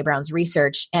from Brene Brown's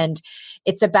research, and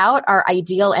it's about our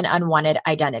ideal and unwanted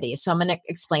identities. So I'm going to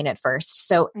explain it first.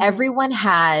 So everyone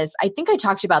has, I think I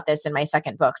talked about this in my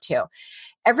second book too.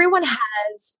 everyone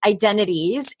has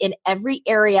identities in every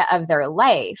area of their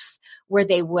life where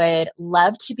they would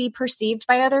love to be perceived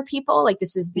by other people. Like,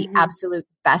 this is the absolute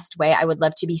best way. I would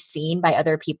love to be seen by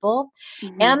other people.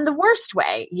 And the worst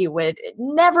way, you would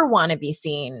never want to be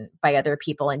seen by other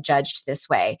people and judged this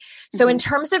way. So in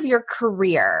terms of your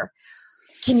career,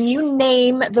 can you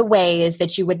name the ways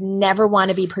that you would never want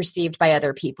to be perceived by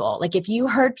other people? Like, if you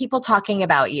heard people talking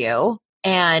about you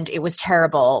and it was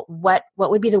terrible, what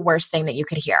would be the worst thing that you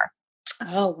could hear?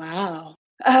 Oh, wow.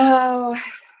 Oh,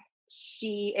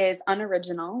 she is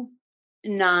unoriginal,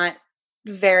 not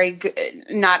very good,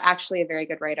 not actually a very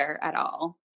good writer at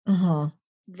all.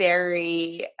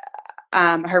 Very,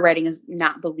 her writing is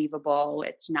not believable.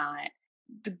 It's not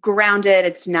grounded.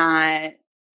 It's not,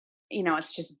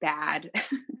 it's just bad.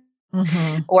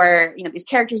 Or, these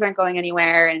characters aren't going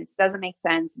anywhere and it doesn't make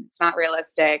sense and it's not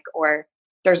realistic, or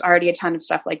there's already a ton of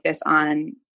stuff like this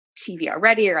on TV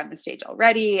already or on the stage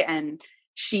already. And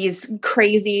she's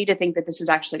crazy to think that this is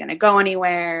actually going to go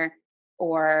anywhere,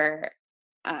 or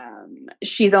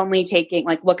she's only taking,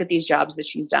 like, look at these jobs that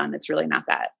she's done. It's really not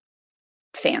that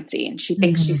fancy. And she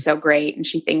thinks she's so great and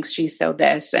she thinks she's so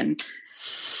this, and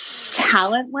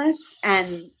talentless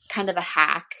and kind of a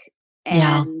hack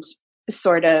and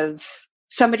sort of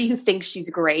somebody who thinks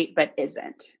she's great but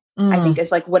isn't. I think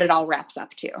is like what it all wraps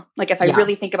up to. Like, if I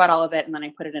really think about all of it and then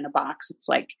I put it in a box, it's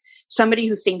like somebody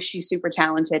who thinks she's super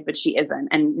talented, but she isn't.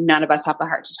 And none of us have the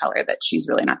heart to tell her that she's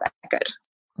really not that good.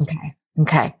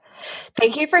 Okay.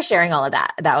 Thank you for sharing all of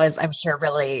that. That was, I'm sure,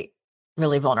 really,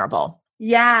 really vulnerable.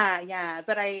 Yeah.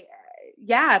 But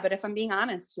if I'm being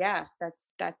honest,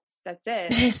 that's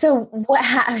it. So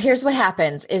here's what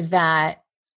happens is that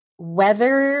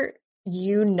whether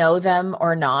you know them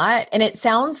or not, and it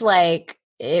sounds like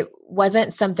it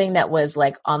wasn't something that was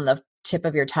like on the tip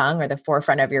of your tongue or the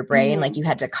forefront of your brain. Like, you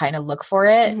had to kind of look for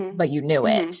it, but you knew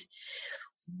it.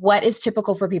 What is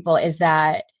typical for people is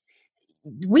that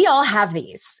we all have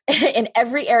these in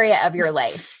every area of your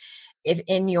life. If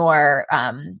in your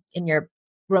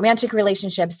romantic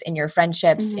relationships, in your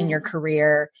friendships, in your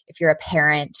career, if you're a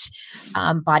parent,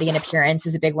 body and appearance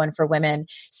is a big one for women.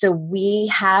 So we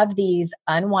have these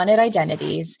unwanted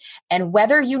identities, and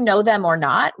whether you know them or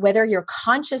not, whether you're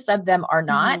conscious of them or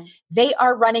not, they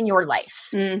are running your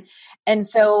life. And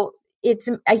so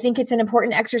I think it's an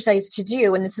important exercise to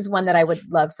do. And this is one that I would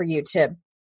love for you to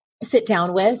sit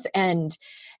down with and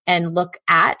look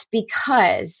at,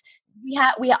 because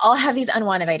we all have these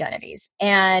unwanted identities.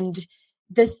 And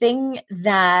the thing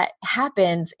that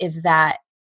happens is that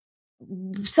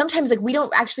sometimes, like, we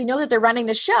don't actually know that they're running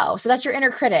the show. So that's your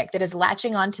inner critic that is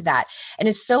latching onto that and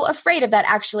is so afraid of that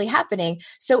actually happening.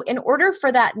 So in order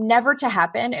for that never to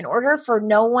happen, in order for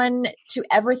no one to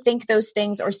ever think those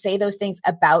things or say those things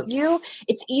about you,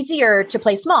 it's easier to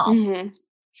play small.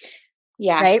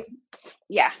 Yeah. Right?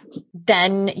 Yeah.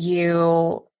 Then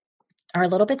you are a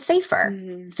little bit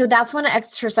safer. So that's one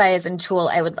exercise and tool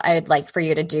I'd like for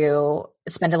you to do,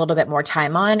 spend a little bit more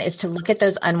time on, is to look at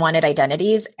those unwanted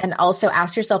identities and also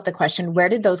ask yourself the question, where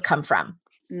did those come from?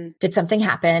 Did something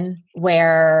happen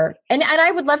where, and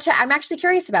I would love to, I'm actually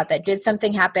curious about that. Did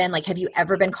something happen? Like, have you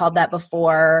ever been called that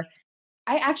before?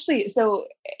 So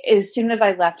as soon as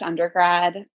I left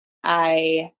undergrad,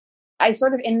 I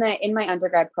sort of in my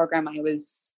undergrad program, I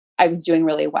was doing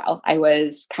really well. I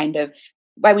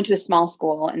went to a small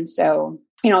school. And so,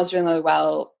 I was doing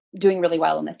really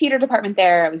well in the theater department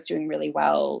there. I was doing really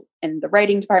well in the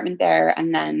writing department there.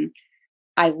 And then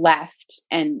I left,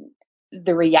 and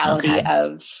the reality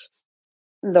of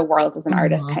the world as an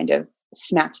artist kind of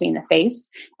smacked me in the face,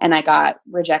 and I got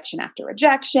rejection after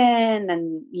rejection.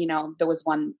 And, there was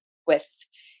one with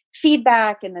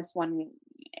feedback, and this one,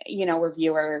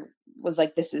 reviewer was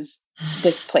like, this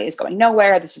play is going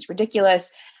nowhere. This is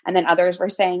ridiculous. And then others were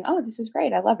saying, oh, this is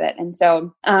great. I love it. And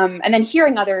so, and then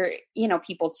hearing other,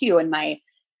 people too, in my,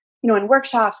 in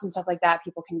workshops and stuff like that,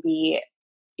 people can be,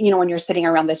 when you're sitting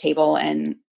around the table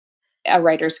in a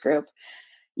writer's group.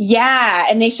 Yeah.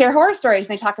 And they share horror stories,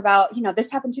 and they talk about, this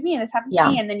happened to me and this happened to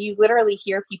me. And then you literally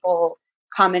hear people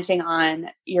commenting on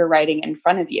your writing in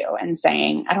front of you and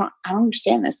saying, I don't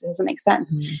understand this. It doesn't make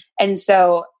sense. And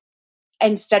so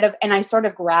I sort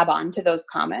of grab onto those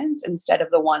comments instead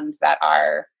of the ones that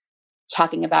are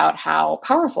talking about how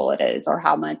powerful it is or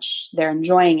how much they're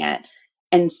enjoying it.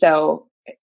 And so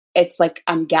it's like,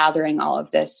 I'm gathering all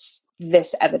of this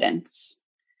evidence,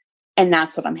 and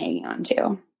that's what I'm hanging on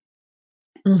to.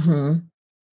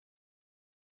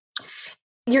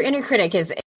 Your inner critic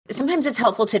is sometimes it's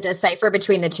helpful to decipher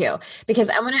between the two, because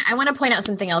I want to point out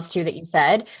something else too that you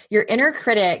said. Your inner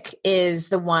critic is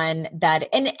the one that,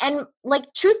 and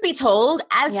like, truth be told,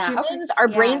 as humans, our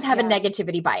brains have a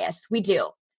negativity bias. We do.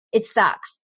 It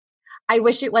sucks. I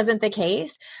wish it wasn't the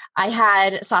case. I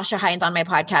had Sasha Hines on my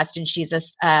podcast, and she's her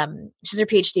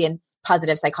PhD in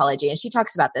positive psychology. And she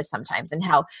talks about this sometimes, and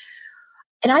how,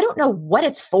 and I don't know what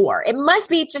it's for. It must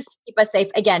be just to keep us safe.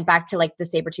 Again, back to like the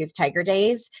saber-toothed tiger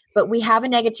days, but we have a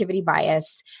negativity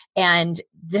bias, and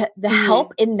the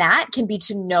help in that can be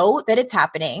to know that it's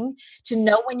happening, to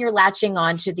know when you're latching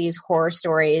on to these horror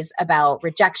stories about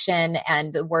rejection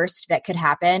and the worst that could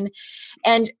happen.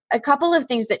 And a couple of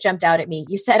things that jumped out at me.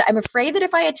 You said, I'm afraid that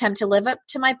if I attempt to live up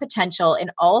to my potential in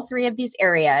all three of these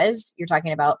areas, you're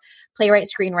talking about playwright,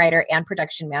 screenwriter, and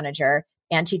production manager,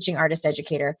 and teaching artist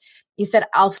educator, you said,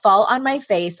 I'll fall on my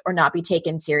face or not be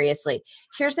taken seriously.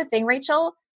 Here's the thing,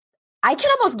 Rachel. I can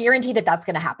almost guarantee that that's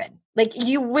going to happen. Like,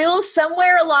 you will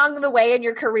somewhere along the way in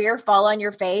your career fall on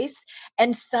your face,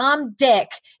 and some dick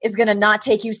is going to not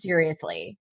take you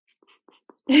seriously.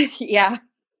 Yeah.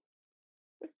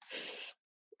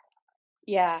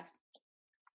 Yeah.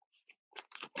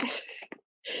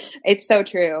 It's so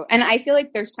true. And I feel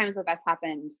like there's times where that's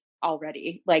happened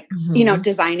already, like, you know,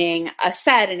 designing a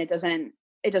set and it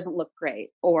doesn't look great.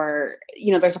 Or,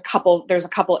 you know, there's a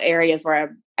couple areas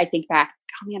where I think back,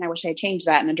 oh man, I wish I had changed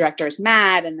that. And the director is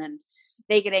mad, and then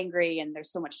they get angry, and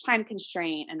there's so much time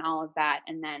constraint and all of that.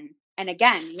 And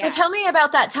again, So tell me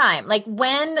about that time. Like,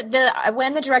 when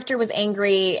the director was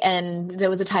angry and there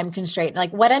was a time constraint,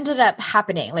 like, what ended up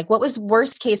happening? Like, what was true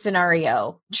worst case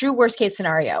scenario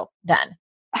then?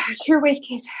 True worst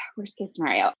case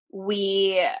scenario.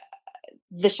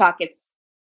 The shot gets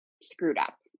screwed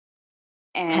up,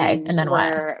 and then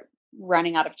we're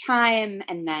running out of time,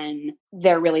 and then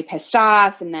they're really pissed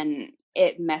off, and then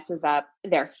it messes up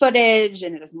their footage,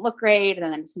 and it doesn't look great, and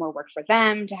then it's more work for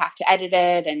them to have to edit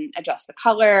it and adjust the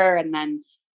color, and then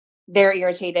they're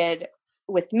irritated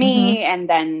with me, and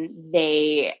then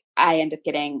I end up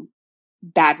getting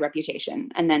bad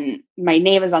reputation, and then my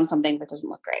name is on something that doesn't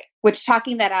look great, which,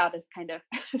 talking that out is kind of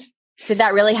Did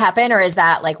that really happen, or is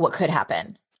that like what could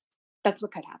happen? That's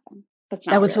what could happen.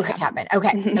 That was what could happen. Okay.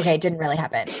 Okay. It didn't really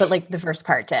happen, but like the first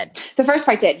part did. The first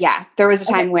part did. Yeah. There was a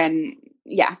time when,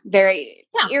 very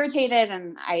irritated,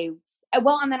 and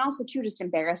and then also too, just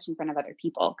embarrassed in front of other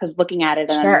people, because looking at it, and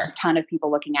then there's a ton of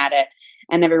people looking at it,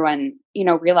 and everyone, you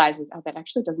know, realizes, oh, that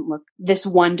actually doesn't look, this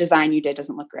one design you did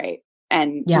doesn't look great.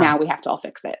 And now we have to all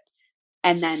fix it.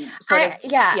 And then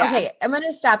okay, I'm going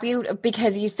to stop you,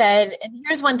 because you said, and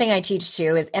here's one thing I teach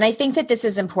too is, and I think that this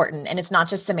is important, and it's not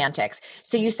just semantics.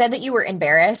 So you said that you were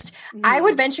embarrassed. I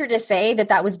would venture to say that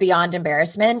that was beyond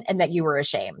embarrassment, and that you were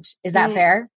ashamed. Is that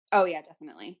fair? Oh yeah,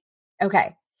 definitely.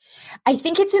 Okay. I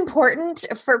think it's important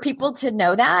for people to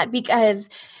know that, because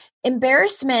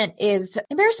embarrassment is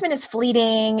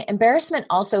fleeting. Embarrassment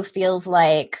also feels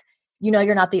like, you know,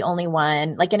 you're not the only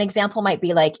one. Like, an example might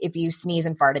be like, if you sneeze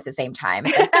and fart at the same time,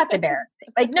 it's like, that's embarrassing.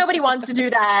 Like, nobody wants to do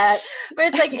that, but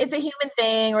it's like, it's a human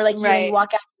thing. Or like, you know, you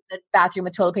walk out of the bathroom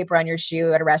with toilet paper on your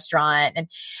shoe at a restaurant. And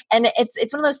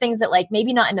it's one of those things that, like,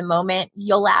 maybe not in the moment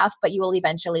you'll laugh, but you will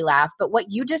eventually laugh. But what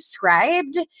you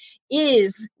described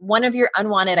is one of your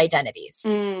unwanted identities.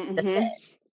 That's it.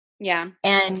 Yeah.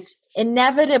 And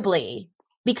inevitably,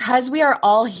 because we are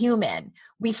all human,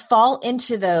 we fall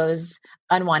into those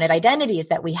unwanted identities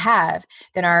that we have.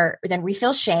 Then we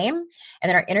feel shame, and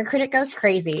then our inner critic goes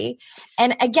crazy.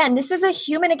 And again, this is a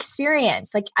human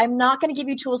experience. Like, I'm not going to give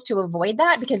you tools to avoid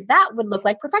that, because that would look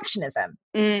like perfectionism.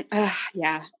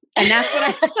 Yeah. And that's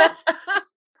what I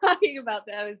talking about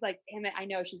that. I was like, damn it, I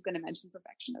know she's going to mention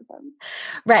perfectionism.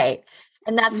 Right.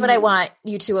 And that's what I want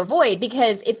you to avoid,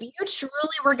 because if you truly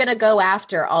were going to go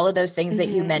after all of those things that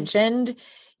you mentioned,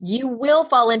 you will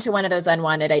fall into one of those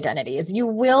unwanted identities. You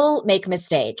will make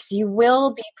mistakes. You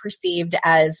will be perceived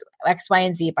as X, Y,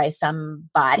 and Z by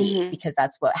somebody, because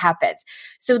that's what happens.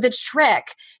 So the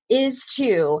trick is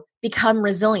to become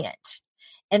resilient.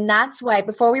 And that's why,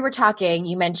 before we were talking,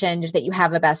 you mentioned that you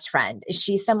have a best friend. Is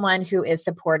she someone who is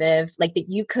supportive, like that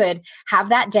you could have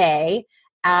that day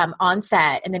on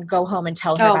set and then go home and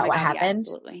tell her about what happened? Yeah,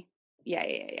 absolutely.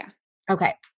 Yeah.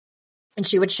 Okay. And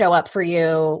she would show up for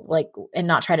you, like, and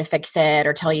not try to fix it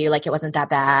or tell you like it wasn't that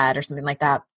bad or something like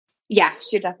that? Yeah,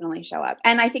 she'd definitely show up.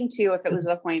 And I think too, if it was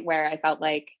a point where I felt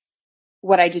like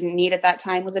what I didn't need at that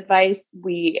time was advice.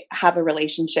 We have a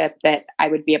relationship that I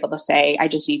would be able to say, I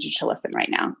just need you to listen right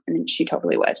now. And she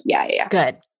totally would. Yeah.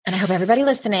 Good. And I hope everybody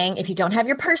listening, if you don't have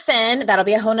your person, that'll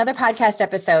be a whole nother podcast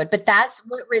episode, but that's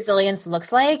what resilience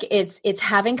looks like. It's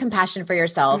having compassion for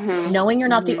yourself, knowing you're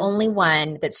not the only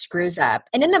one that screws up.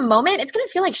 And in the moment, it's going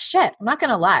to feel like shit. I'm not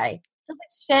going to lie. It feels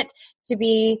like shit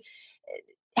to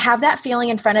have that feeling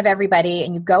in front of everybody,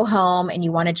 and you go home and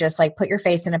you want to just like put your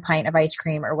face in a pint of ice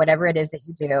cream or whatever it is that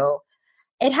you do.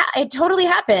 It totally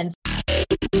happens.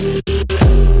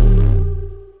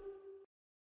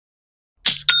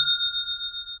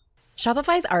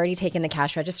 Shopify's already taken the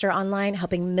cash register online,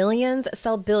 helping millions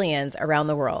sell billions around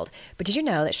the world. But did you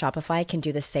know that Shopify can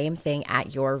do the same thing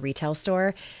at your retail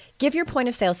store? Give your point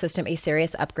of sale system a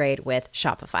serious upgrade with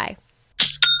Shopify.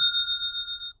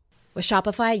 With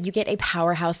Shopify, you get a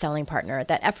powerhouse selling partner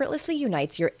that effortlessly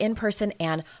unites your in-person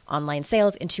and online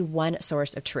sales into one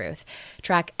source of truth.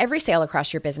 Track every sale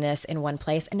across your business in one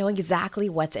place and know exactly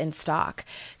what's in stock.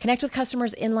 Connect with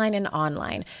customers inline and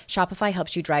online. Shopify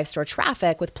helps you drive store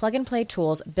traffic with plug-and-play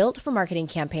tools built for marketing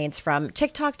campaigns from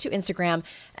TikTok to Instagram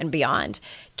and beyond.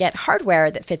 Get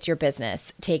hardware that fits your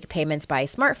business. Take payments by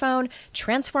smartphone,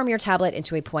 transform your tablet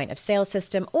into a point of sale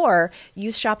system, or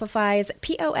use Shopify's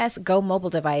POS Go mobile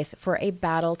device for a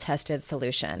battle-tested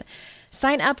solution.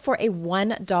 Sign up for a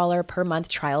 $1 per month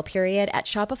trial period at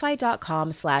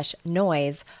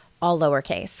shopify.com/noise, all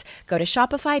lowercase. Go to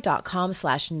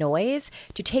shopify.com/noise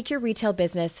to take your retail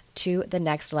business to the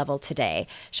next level today.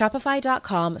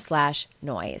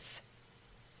 Shopify.com/noise.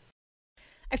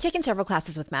 I've taken several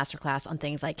classes with Masterclass on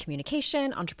things like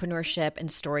communication, entrepreneurship, and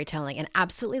storytelling, and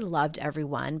absolutely loved every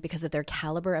one because of their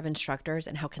caliber of instructors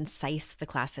and how concise the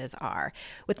classes are.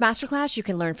 With Masterclass, you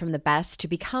can learn from the best to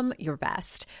become your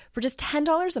best. For just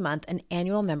 $10 a month, an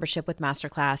annual membership with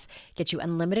Masterclass gets you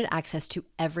unlimited access to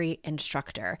every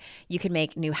instructor. You can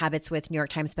make new habits with New York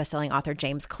Times bestselling author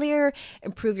James Clear,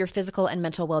 improve your physical and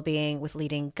mental well-being with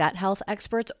leading gut health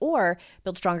experts, or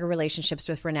build stronger relationships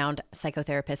with renowned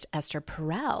psychotherapist Esther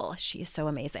Perel. She is so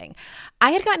amazing.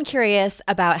 I had gotten curious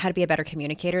about how to be a better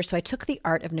communicator, so I took the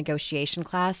Art of Negotiation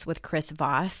class with Chris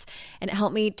Voss, and it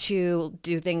helped me to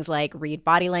do things like read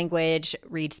body language,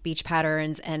 read speech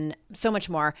patterns, and so much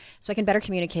more, so I can better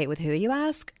communicate with who, you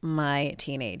ask? My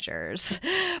teenagers.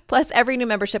 Plus, every new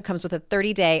membership comes with a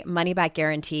 30-day money-back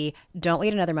guarantee. Don't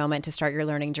wait another moment to start your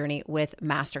learning journey with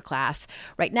Masterclass.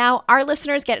 Right now, our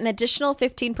listeners get an additional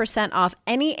 15% off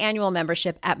any annual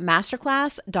membership at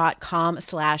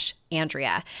masterclass.com/Andrea.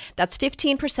 That's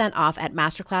 15% off at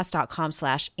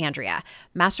masterclass.com/Andrea.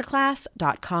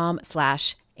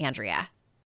 Masterclass.com/Andrea.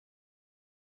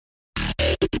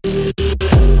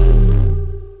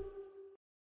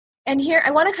 And here,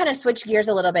 I want to kind of switch gears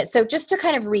a little bit. So just to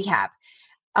kind of recap,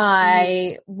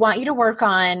 I want you to work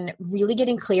on really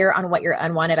getting clear on what your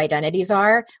unwanted identities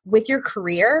are with your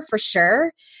career for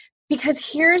sure.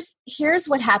 Because here's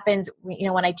what happens,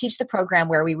 when I teach the program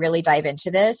where we really dive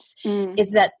into this,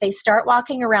 is that they start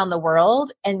walking around the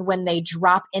world, and when they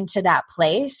drop into that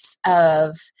place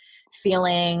of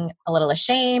feeling a little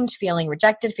ashamed, feeling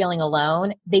rejected, feeling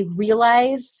alone, they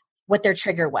realize what their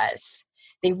trigger was.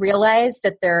 They realize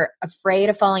that they're afraid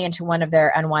of falling into one of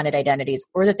their unwanted identities,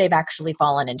 or that they've actually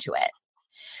fallen into it.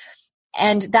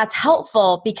 And that's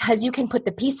helpful because you can put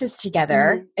the pieces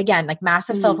together, again, like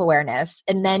massive self-awareness,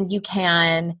 and then you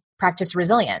can practice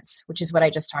resilience, which is what I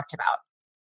just talked about.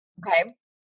 Okay.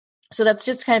 So that's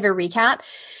just kind of a recap.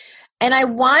 And I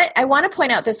want to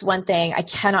point out this one thing. I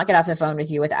cannot get off the phone with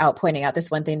you without pointing out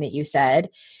this one thing that you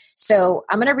said. So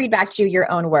I'm going to read back to you your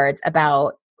own words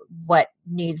about what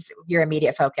needs your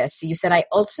immediate focus. So you said, I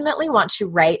ultimately want to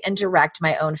write and direct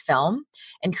my own film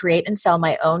and create and sell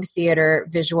my own theater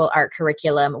visual art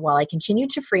curriculum while I continue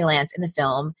to freelance in the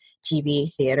film,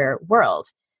 TV, theater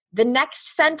world. The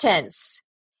next sentence,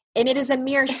 and it is a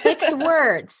mere 6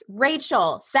 words,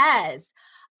 Rachel says,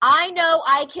 I know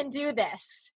I can do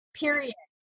this, period.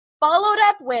 Followed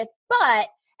up with, but,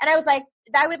 and I was like,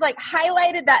 I would like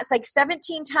highlighted that like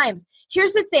 17 times.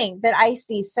 Here's the thing that I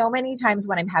see so many times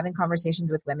when I'm having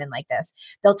conversations with women like this.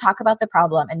 They'll talk about the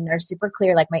problem and they're super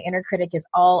clear, like my inner critic is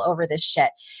all over this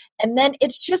shit. And then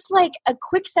it's just like a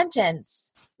quick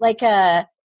sentence, like they're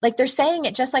saying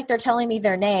it just like they're telling me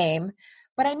their name,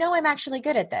 but I know I'm actually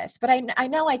good at this, but I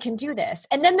know I can do this.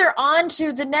 And then they're on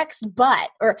to the next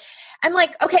but, or I'm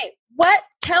like, okay, what?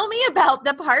 Tell me about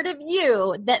the part of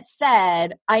you that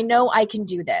said, I know I can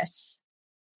do this.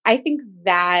 I think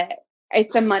that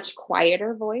it's a much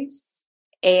quieter voice,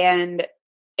 and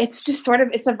it's just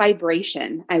it's a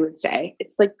vibration, I would say.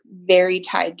 It's like very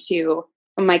tied to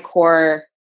my core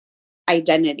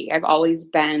identity. I've always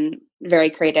been very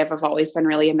creative. I've always been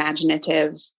really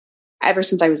imaginative. Ever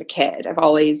since I was a kid, I've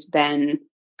always been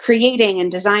creating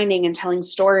and designing and telling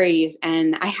stories.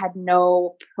 And I had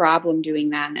no problem doing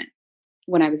that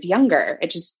when I was younger.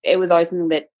 It was always something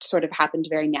that sort of happened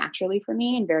very naturally for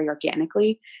me and very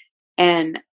organically.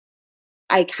 And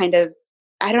I kind of,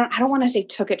 I don't want to say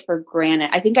took it for granted.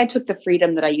 I think I took the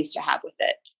freedom that I used to have with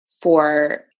it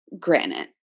for granted.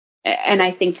 And I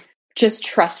think just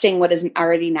trusting what is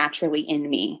already naturally in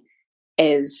me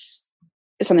is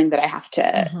something that I have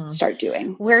to start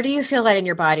doing. Where do you feel that in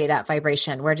your body, that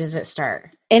vibration? Where does it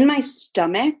start? In my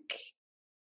stomach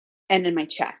and in my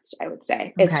chest, I would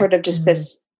say. It's sort of just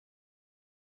this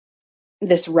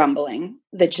this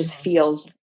that just feels,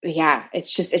 it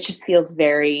just feels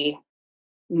very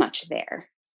much there.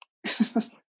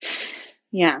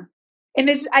 Yeah.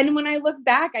 And when I look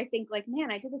back, I think like, man,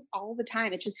 I did this all the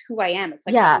time. It's just who I am. It's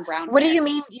like, What do you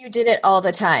mean you did it all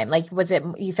the time? Like, was it,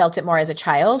 you felt it more as a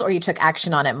child, or you took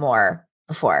action on it more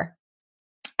before?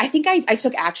 I think I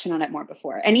took action on it more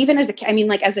before. And even as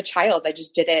a child, I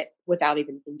just did it without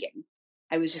even thinking.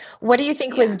 I was just, what do you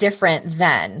think was different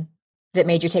then that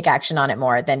made you take action on it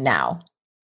more than now?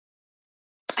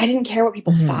 I didn't care what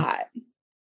people thought.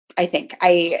 I think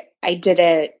I did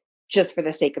it just for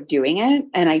the sake of doing it.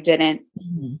 And I didn't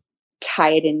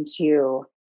tie it into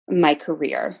my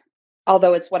career,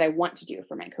 although it's what I want to do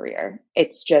for my career.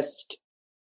 It's just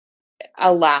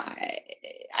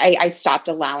I stopped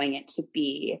allowing it to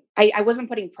be, I wasn't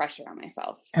putting pressure on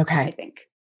myself. Okay. I think.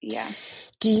 Yeah.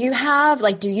 Do you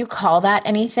call that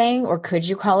anything, or could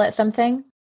you call it something?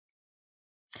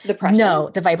 The pressure? No,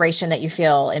 the vibration that you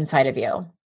feel inside of you.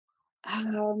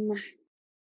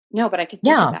 No, but I could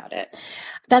think about it.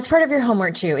 That's part of your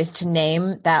homework too, is to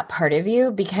name that part of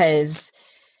you, because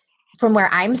from where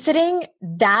I'm sitting,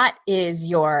 that is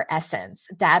your essence.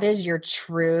 That is your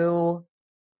true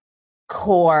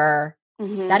core.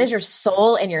 That is your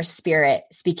soul and your spirit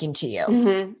speaking to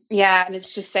you. Yeah. And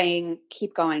it's just saying,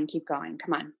 keep going.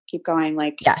 Come on, keep going.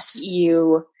 Like, yes,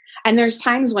 and there's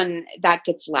times when that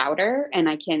gets louder and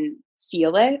I can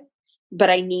feel it,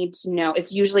 but I need to know,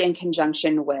 it's usually in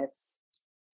conjunction with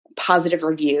positive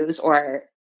reviews or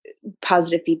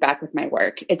positive feedback with my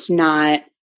work. It's not,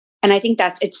 and I think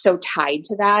it's so tied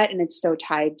to that, and it's so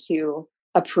tied to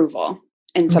approval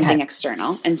and something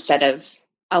external instead of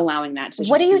allowing that to just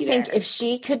What do you be think there. If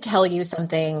she could tell you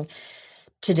something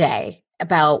today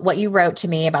about what you wrote to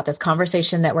me, about this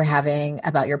conversation that we're having,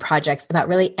 about your projects, about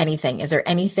really anything, is there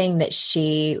anything that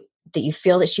you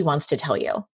feel that she wants to tell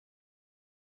you?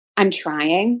 I'm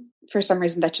trying. For some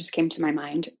reason that just came to my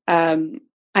mind.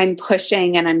 I'm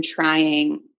pushing and I'm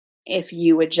trying. If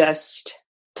you would just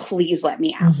please let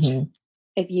me out.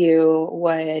 If you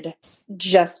would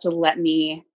just let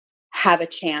me have a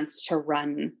chance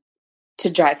to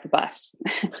drive the bus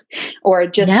or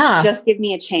just give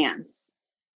me a chance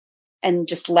and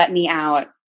just let me out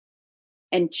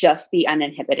and just be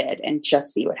uninhibited and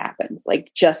just see what happens.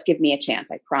 Like, just give me a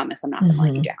chance. I promise I'm not going to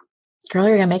let you down. Girl,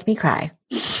 you're going to make me cry.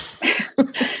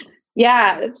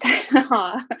 Yeah. It's kind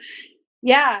of,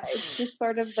 yeah. It's just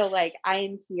sort of the, like, I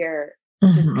am here.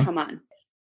 Just come on.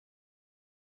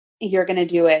 You're going to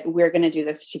do it. We're going to do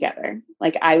this together.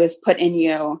 Like, I was put in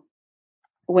you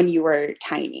when you were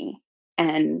tiny,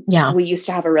 and we used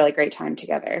to have a really great time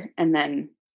together. And then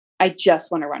I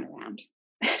just want to run around.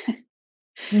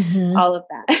 All of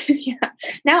that. Yeah.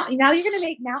 Now I'm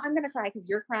going to cry because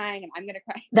you're crying and I'm going to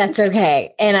cry. That's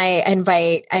okay. And I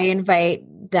invite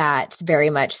that very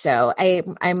much so.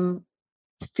 I'm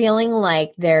feeling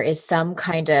like there is some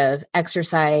kind of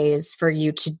exercise for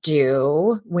you to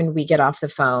do when we get off the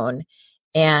phone,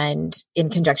 and in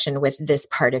conjunction with this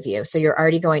part of you. So you're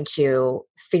already going to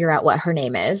figure out what her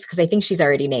name is, because I think she's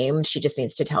already named. She just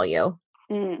needs to tell you.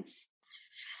 And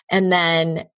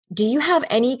then, do you have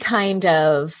any kind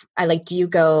of, do you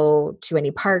go to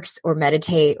any parks or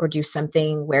meditate or do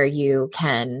something where you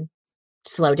can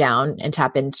slow down and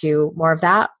tap into more of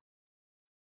that?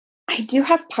 I do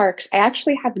have parks. I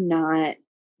actually have not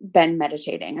been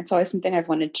meditating. It's always something I've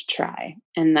wanted to try.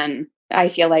 And then I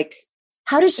feel like,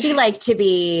 how does she like to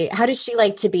be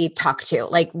talked to?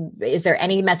 Like, is there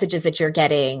any messages that you're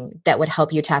getting that would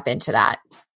help you tap into that?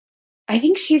 I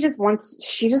think she just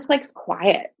likes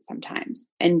quiet sometimes,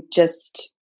 and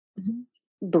just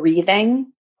breathing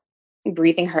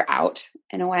her out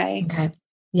in a way. Okay.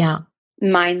 Yeah.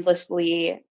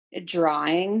 Mindlessly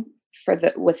drawing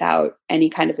without any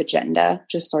kind of agenda,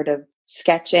 just sort of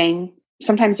sketching.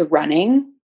 Sometimes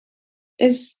running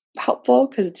is helpful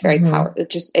because it's very powerful.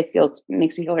 It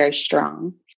makes me feel very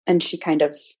strong. And she kind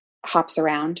of hops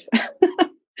around.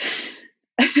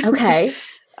 Okay.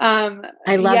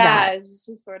 I love that. It's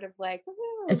just sort of like,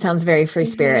 it sounds very free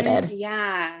spirited. Mm-hmm.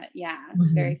 Yeah.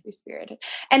 Mm-hmm. Very free spirited.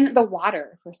 And the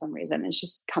water, for some reason, is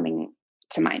just coming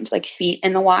to mind, like feet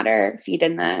in the water, feet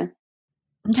in the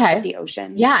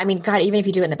ocean. Yeah. I mean, God, even if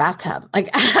you do it in the bathtub, like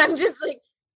I'm just like,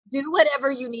 do whatever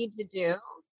you need to do.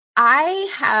 I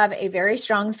have a very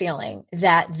strong feeling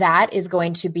that that is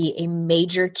going to be a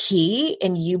major key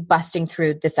in you busting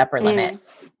through this upper limit.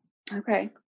 Okay.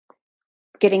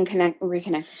 Getting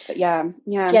reconnected. Yeah.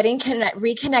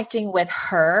 Reconnecting with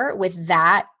her, with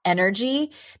that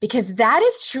energy, because that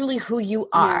is truly who you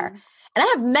are. Yeah. And I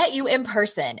have met you in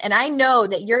person, and I know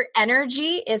that your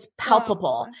energy is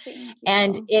palpable,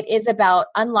 and it is about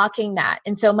unlocking that.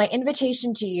 And so my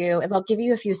invitation to you is, I'll give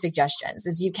you a few suggestions,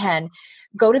 is you can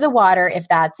go to the water if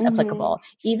that's applicable,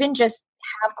 even just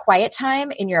have quiet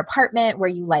time in your apartment where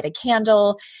you light a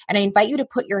candle. And I invite you to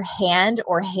put your hand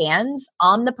or hands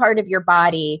on the part of your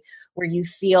body where you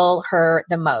feel her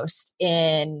the most,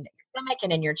 in your stomach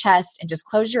and in your chest, and just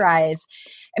close your eyes.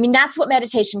 I mean, that's what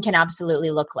meditation can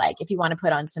absolutely look like if you want to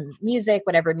put on some music,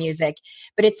 whatever music,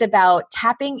 but it's about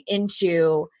tapping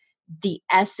into the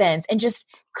essence and just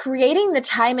creating the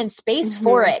time and space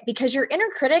for it, because your inner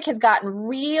critic has gotten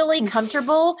really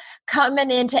comfortable coming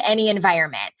into any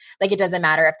environment. Like, it doesn't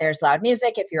matter if there's loud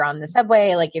music, if you're on the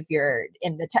subway, like if you're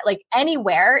in the, like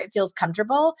anywhere, it feels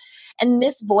comfortable. And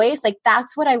this voice, like,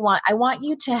 that's what I want. I want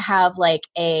you to have like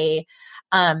a,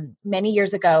 many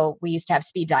years ago, we used to have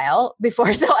speed dial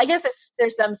before. So I guess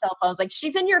there's some cell phones, like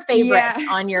she's in your favorites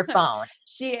on your phone.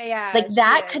 Like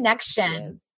that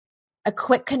connection. A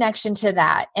quick connection to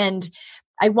that. And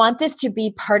I want this to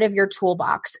be part of your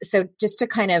toolbox. So just to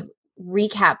kind of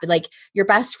recap, like, your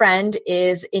best friend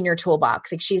is in your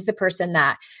toolbox. Like, she's the person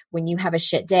that when you have a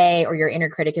shit day, or your inner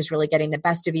critic is really getting the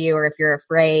best of you, or if you're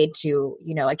afraid to,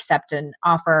 accept an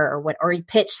offer or you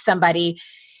pitch somebody,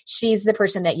 she's the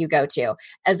person that you go to,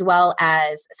 as well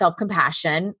as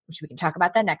self-compassion, which we can talk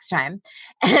about that next time.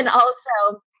 And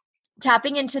also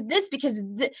tapping into this, because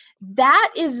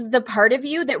that is the part of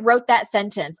you that wrote that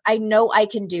sentence. I know I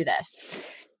can do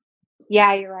this.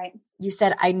 Yeah, you're right. You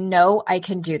said, I know I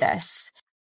can do this.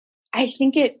 I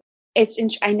think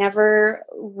I never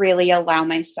really allow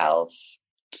myself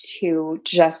to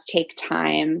just take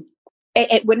time.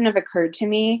 It wouldn't have occurred to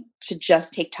me to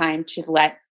just take time to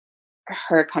let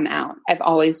her come out. I've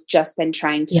always just been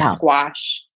trying to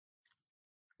squash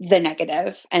the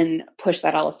negative and push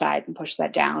that all aside and push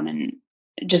that down, and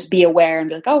just be aware and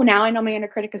be like, oh, now I know my inner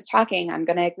critic is talking. I'm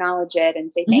going to acknowledge it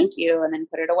and say thank you, and then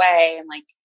put it away, and like,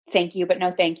 thank you, but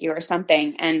no thank you, or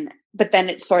something. But then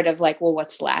it's sort of like, well,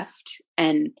 what's left?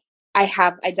 And I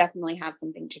definitely have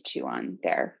something to chew on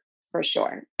there for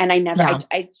sure. And I never,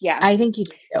 I think you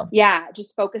do. Yeah.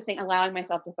 Just allowing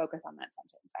myself to focus on that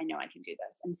sentence. I know I can do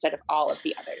this, instead of all of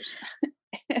the others.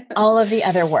 All of the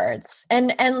other words.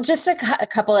 And just a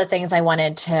couple of things I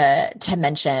wanted to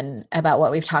mention about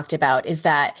what we've talked about is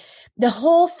that the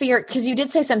whole fear, because you did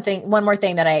say one more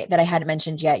thing that I hadn't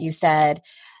mentioned yet. You said,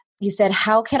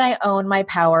 how can I own my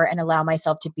power and allow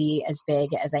myself to be as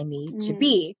big as I need to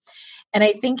be? And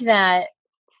I think that,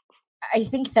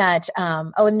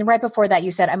 and right before that,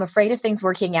 you said, I'm afraid of things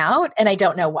working out and I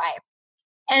don't know why.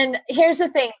 And here's the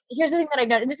thing that I've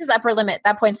noticed, and this is upper limit,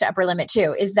 that points to upper limit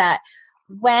too, is that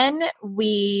when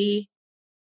we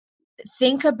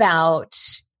think about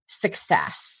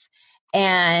success,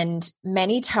 and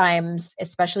many times,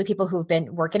 especially people who've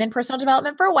been working in personal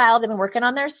development for a while, they've been working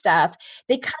on their stuff,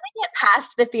 they kind of get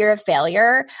past the fear of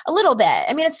failure a little bit.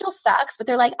 I mean, it still sucks, but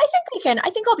they're like, I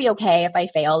think I'll be okay if I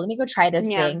fail. Let me go try this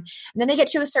thing. And then they get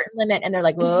to a certain limit and they're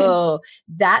like, whoa,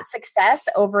 that success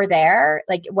over there,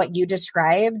 like what you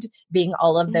described being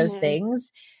all of those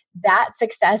things, that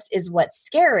success is what's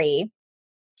scary.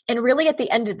 And really, at the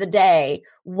end of the day,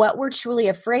 what we're truly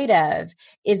afraid of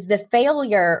is the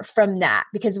failure from that,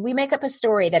 because we make up a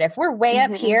story that if we're way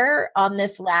up here on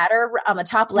this ladder, on the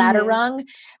top ladder rung,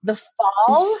 the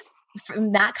fall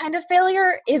from that kind of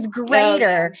failure is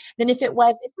greater than if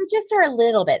we just are a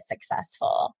little bit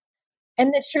successful.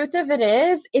 And the truth of it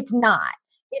is, it's not.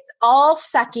 It's all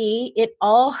sucky. It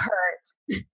all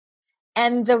hurts.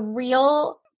 And the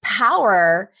real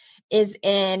power is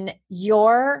in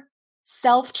your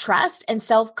self-trust and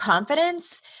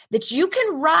self-confidence that you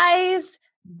can rise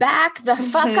back the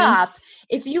fuck up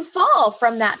if you fall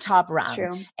from that top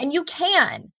rung. And you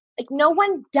can. Like, no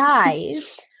one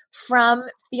dies from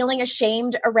feeling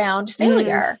ashamed around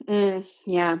failure.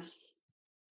 Yeah.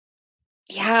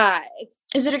 Yeah.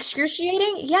 Is it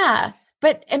excruciating? Yeah.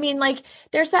 But I mean, like,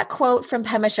 there's that quote from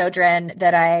Pema Chodron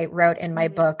that I wrote in my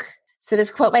book, So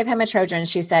this quote by Pema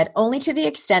Chodron, she said, only to the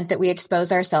extent that we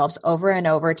expose ourselves over and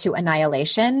over to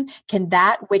annihilation can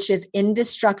that which is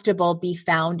indestructible be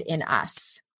found in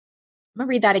us. I'm going to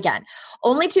read that again.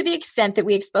 Only to the extent that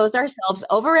we expose ourselves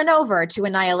over and over to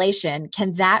annihilation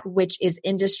can that which is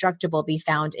indestructible be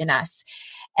found in us.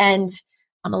 And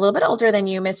I'm a little bit older than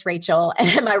you, Miss Rachel, and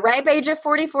at my ripe age of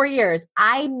 44 years,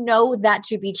 I know that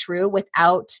to be true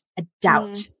without a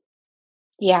doubt.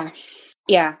 Yeah.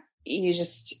 Yeah. You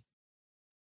just,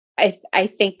 I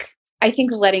think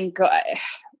letting go,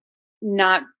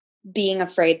 not being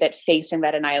afraid that facing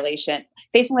that annihilation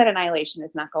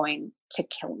is not going to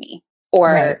kill me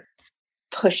or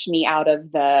push me out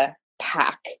of the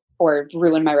pack or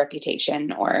ruin my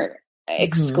reputation or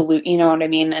exclude, you know what I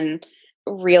mean? And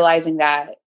realizing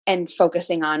that and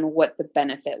focusing on what the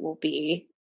benefit will be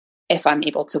if I'm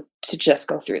able to just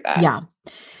go through that. Yeah.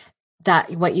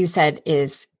 That what you said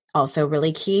is also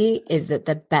really key, is that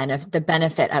the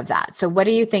benefit of that. So what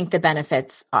do you think the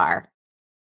benefits are?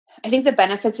 I think the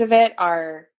benefits of it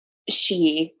are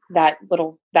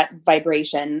that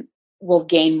vibration will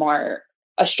gain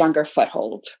a stronger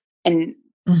foothold and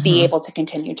be able to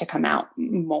continue to come out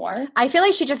more. I feel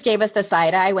like she just gave us the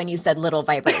side eye when you said little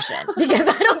vibration because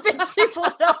I don't think she's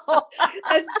little.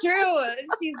 That's true.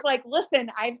 She's like, listen,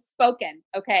 I've spoken.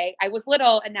 Okay. I was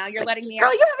little and now you're letting me girl,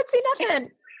 out. you haven't seen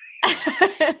nothing.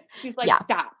 She's like,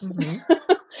 stop.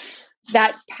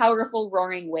 That powerful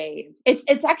roaring wave.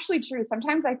 It's actually true.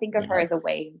 Sometimes I think of her as a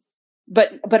wave,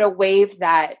 but a wave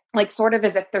that like sort of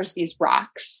as if there's these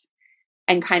rocks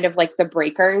and kind of like the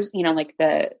breakers, you know, like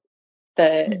the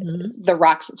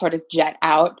rocks that sort of jet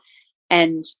out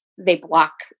and they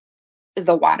block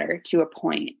the water to a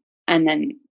point and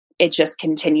then it just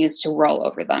continues to roll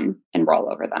over them. And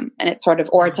it's sort of,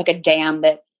 or it's like a dam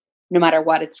that no matter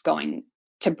what, it's going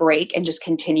to break and just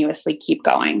continuously keep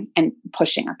going and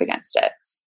pushing up against it.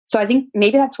 So I think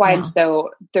maybe that's why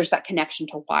there's that connection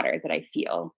to water that I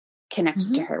feel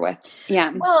connected to her with.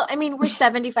 Yeah. Well, I mean, we're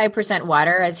 75%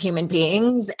 water as human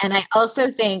beings. And I also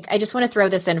think, I just want to throw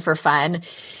this in for fun,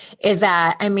 is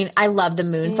that, I mean, I love the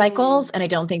moon cycles. And I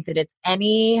don't think that it's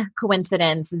any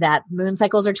coincidence that moon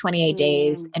cycles are 28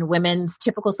 days and women's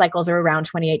typical cycles are around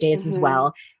 28 days as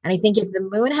well. And I think if the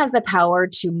moon has the power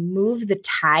to move the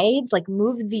tides, like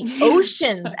move the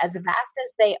oceans as vast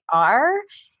as they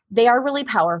are really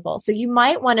powerful. So you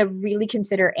might want to really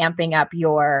consider amping up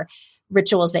your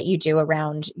rituals that you do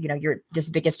around, you know, this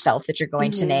biggest self that you're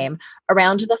going to name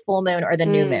around the full moon or the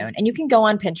new moon. And you can go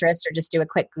on Pinterest or just do a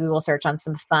quick Google search on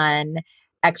some fun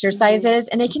exercises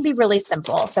and they can be really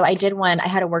simple. So I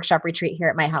had a workshop retreat here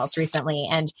at my house recently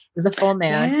and it was a full moon.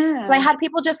 Yeah. So I had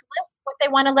people just list what they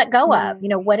want to let go of. You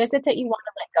know, what is it that you want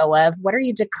to let go of? What are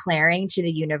you declaring to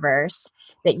the universe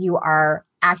that you are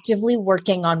actively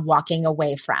working on walking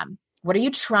away from? What are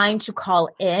you trying to call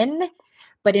in?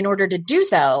 But in order to do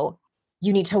so,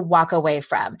 you need to walk away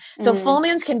from. So full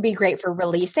moons can be great for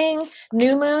releasing.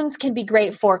 New moons can be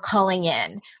great for calling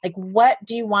in. Like, what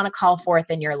do you want to call forth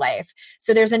in your life?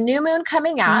 So there's a new moon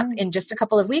coming up in just a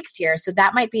couple of weeks here. So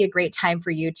that might be a great time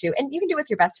for you to, and you can do it with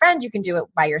your best friend. You can do it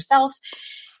by yourself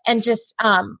and just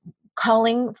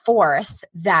calling forth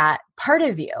that part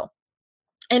of you.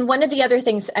 And one of the other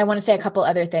things, I want to say a couple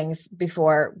other things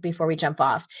before we jump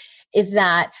off, is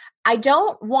that I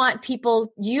don't want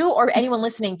people, you or anyone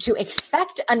listening, to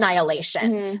expect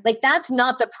annihilation. Like, that's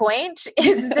not the point,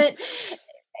 is that,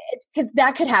 because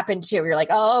that could happen too. You're like,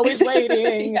 oh, always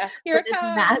waiting for this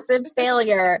massive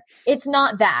failure. It's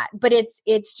not that, but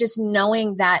it's just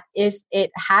knowing that if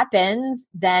it happens,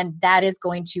 then that is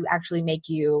going to actually make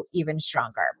you even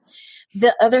stronger.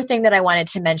 The other thing that I wanted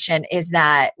to mention is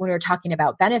that when we were talking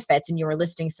about benefits and you were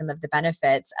listing some of the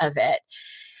benefits of it,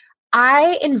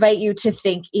 I invite you to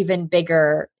think even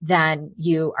bigger than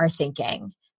you are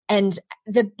thinking. And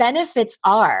the benefits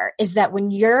is that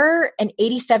when you're an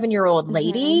 87-year-old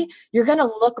lady, you're going to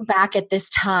look back at this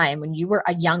time when you were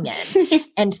a youngin'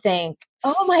 and think,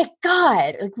 oh my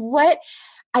God, like what?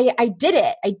 I did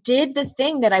it. I did the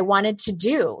thing that I wanted to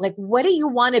do. Like, what do you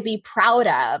want to be proud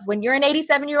of when you're an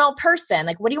 87-year-old person?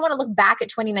 Like, what do you want to look back at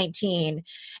 2019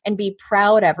 and be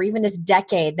proud of, or even this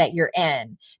decade that you're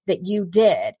in that you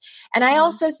did? And I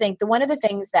also think that one of the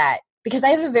things that, because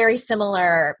I have a very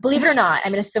similar, believe it or not,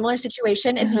 I'm in a similar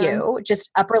situation as you,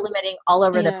 just upper limiting all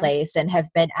over the place and have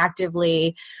been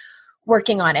actively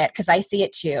working on it because I see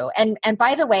it too. And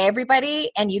by the way, everybody,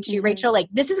 and you too, Rachel, like,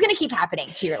 this is going to keep happening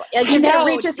to your life. Like, you're going to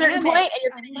reach a certain point and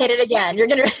you're going to hit it again. You're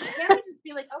going to just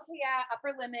be like, okay, yeah,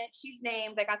 upper limit. She's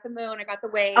named. I got the moon. I got the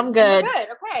waves. I'm good. We're good.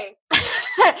 Okay.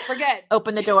 We're good.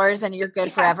 Open the doors and you're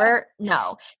good forever.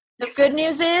 No. The good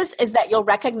news is that you'll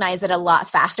recognize it a lot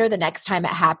faster the next time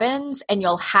it happens, and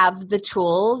you'll have the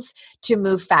tools to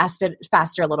move faster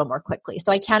a little more quickly.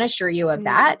 So I can assure you of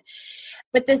that.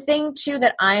 But the thing too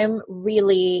that I'm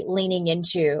really leaning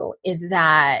into is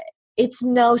that it's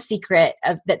no secret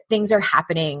that things are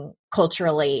happening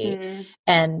culturally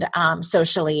and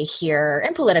socially here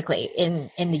and politically in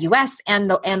the US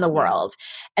and the world.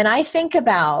 And I think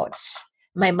about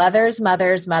my mother's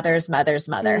mother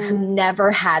who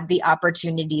never had the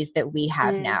opportunities that we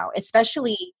have now,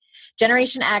 especially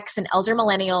Generation X and elder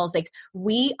millennials. Like,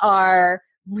 we are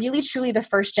really truly the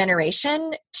first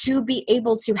generation to be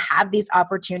able to have these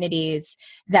opportunities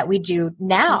that we do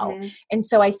now. And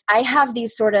so I have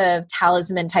these sort of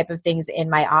talisman type of things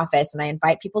in my office, and I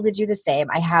invite people to do the same.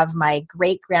 I have my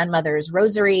great grandmother's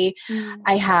rosary.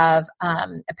 I have a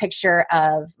picture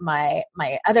of my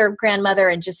other grandmother,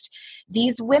 and just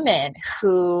these women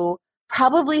who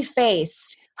probably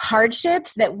faced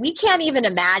hardships that we can't even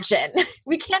imagine.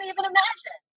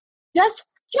 Just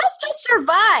to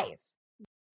survive.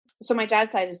 So my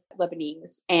dad's side is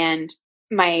Lebanese, and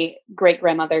my great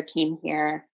grandmother came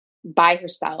here by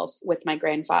herself with my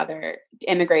grandfather,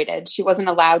 immigrated. She wasn't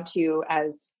allowed to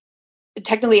as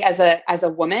a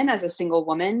woman, as a single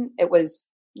woman. It was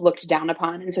looked down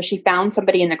upon. And so she found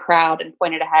somebody in the crowd and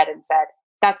pointed ahead and said,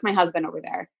 "That's my husband over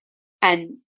there."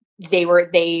 And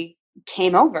they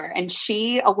came over, and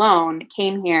she alone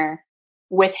came here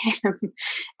with him.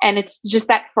 And it's just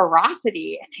that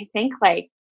ferocity. And I think, like,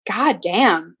 God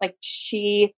damn, like,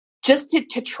 she just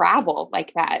to travel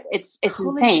like that. It's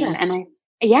Holy insane. shit.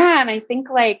 And I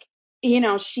think, like,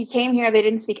 she came here, they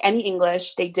didn't speak any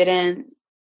English. They didn't,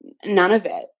 none of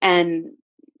it. And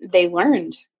they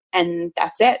learned, and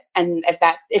that's it. And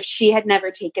if she had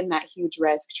never taken that huge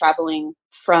risk traveling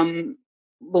from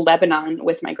Lebanon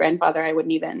with my grandfather, I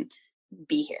wouldn't even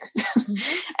be here.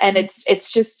 And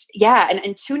it's just,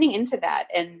 and tuning into that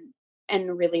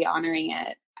and really honoring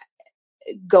it.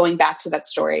 Going back to that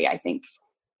story, I think,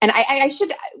 and I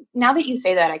should, now that you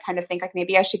say that, I kind of think, like,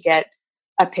 maybe I should get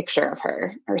a picture of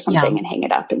her or something and hang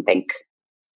it up and think,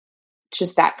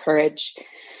 just that courage.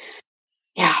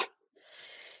 Yeah.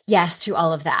 Yes to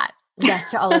all of that.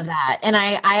 Yes to all of that. And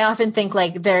I often think,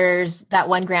 like, there's that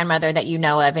one grandmother that you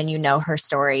know of, and you know her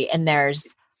story, and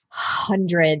there's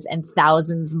hundreds and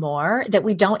thousands more that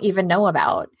we don't even know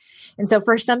about. And so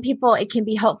for some people, it can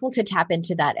be helpful to tap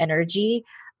into that energy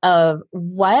of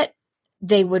what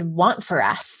they would want for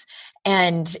us.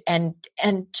 And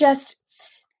just,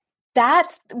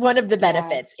 that's one of the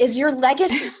benefits is your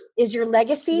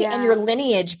legacy and your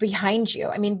lineage behind you.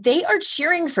 I mean, they are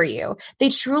cheering for you. They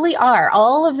truly are.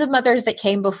 All of the mothers that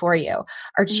came before you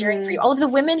are cheering for you. All of the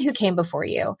women who came before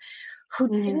you who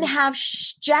didn't have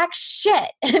jack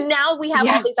shit. And now we have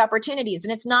all these opportunities.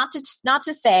 And it's not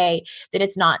to say that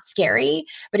it's not scary,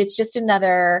 but it's just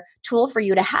another tool for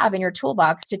you to have in your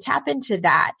toolbox to tap into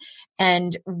that.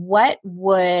 And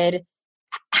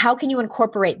how can you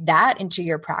incorporate that into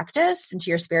your practice, into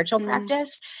your spiritual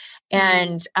practice?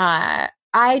 And I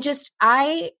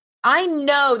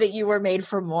know that you were made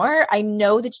for more. I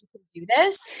know that you can do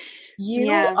this.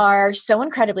 You are so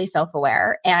incredibly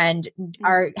self-aware and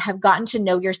have gotten to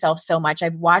know yourself so much.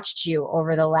 I've watched you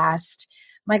over the last,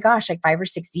 my gosh, like 5 or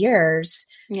 6 years,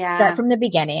 start from the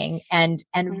beginning and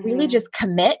really just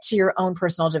commit to your own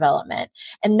personal development.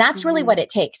 And that's really what it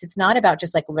takes. It's not about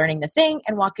just like learning the thing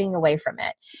and walking away from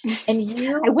it. And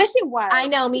I wish it was. I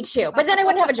know, me too. But then I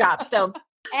wouldn't have a job. So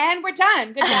and we're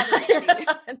done. Good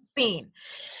job. Scene.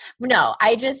 No,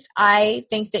 I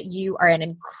think that you are an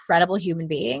incredible human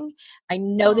being. I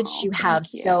know that you have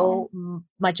so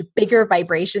much bigger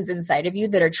vibrations inside of you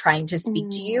that are trying to speak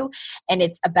to you. And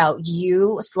it's about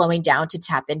you slowing down to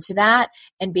tap into that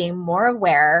and being more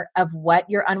aware of what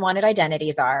your unwanted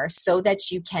identities are so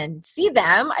that you can see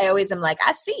them. I always am like,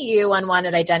 I see you,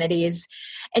 unwanted identities.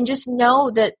 And just know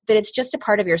that it's just a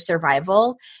part of your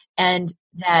survival and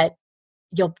that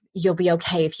you'll be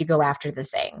okay if you go after the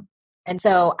thing. And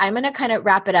so I'm going to kind of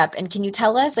wrap it up. And can you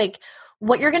tell us like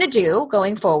what you're going to do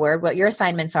going forward, what your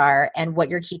assignments are, and what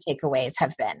your key takeaways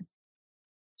have been?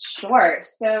 Sure.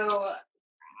 So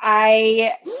I'm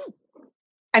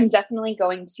definitely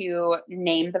going to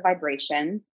name the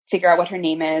vibration, figure out what her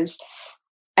name is,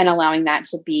 and allowing that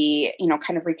to be,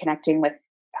 kind of reconnecting with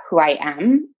who I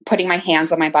am, putting my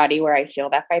hands on my body where I feel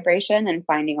that vibration and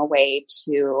finding a way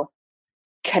to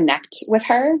connect with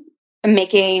her,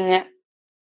 making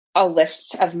a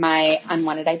list of my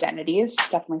unwanted identities,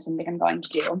 definitely something I'm going to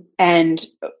do, and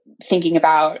thinking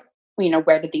about,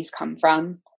 where did these come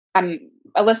from?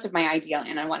 A list of my ideal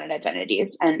and unwanted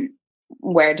identities, and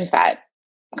where does that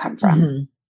come from?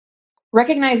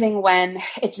 recognizing when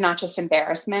it's not just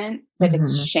embarrassment, but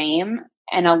it's shame,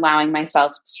 and allowing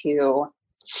myself to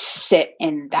sit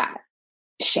in that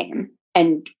shame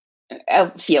and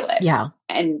feel it. Yeah.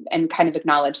 And kind of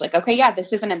acknowledge like, okay, yeah,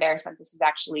 this is an embarrassment. This is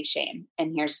actually shame.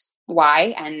 And here's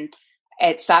why. And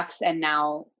it sucks. And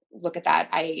now look at that.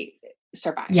 I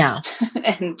survived. Yeah.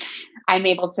 And I'm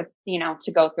able to,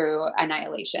 to go through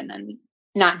annihilation and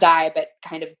not die, but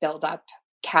kind of build up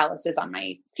calluses on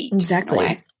my feet. Exactly.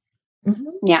 In a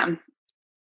way. Yeah.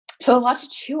 So a lot to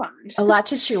chew on. A lot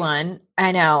to chew on.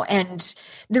 I know. And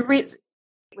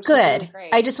good. Really,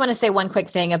 I just want to say one quick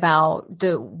thing about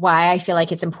why I feel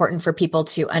like it's important for people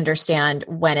to understand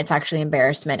when it's actually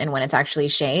embarrassment and when it's actually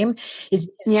shame is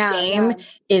because shame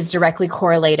is directly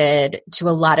correlated to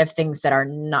a lot of things that are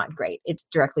not great. It's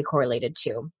directly correlated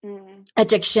to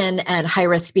addiction and high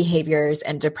risk behaviors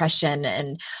and depression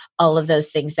and all of those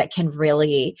things that can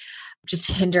really just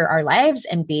hinder our lives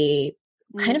and be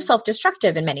kind of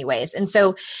self-destructive in many ways. And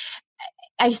so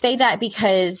I say that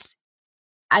because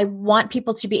I want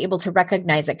people to be able to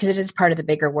recognize it because it is part of the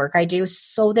bigger work I do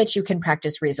so that you can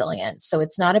practice resilience. So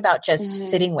it's not about just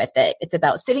sitting with it. It's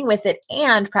about sitting with it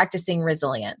and practicing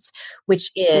resilience,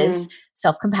 which is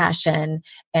self-compassion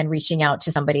and reaching out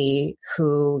to somebody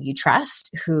who you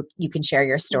trust, who you can share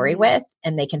your story with,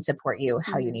 and they can support you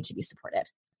how you need to be supported.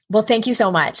 Well, thank you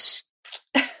so much.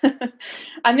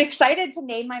 I'm excited to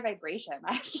name my vibration.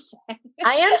 I have to say.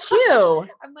 I am too.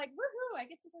 I'm like, woohoo, I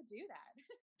get to go do that.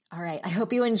 All right. I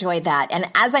hope you enjoyed that. And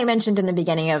as I mentioned in the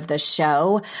beginning of the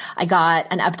show, I got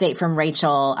an update from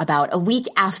Rachel about a week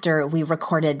after we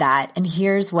recorded that. And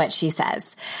here's what she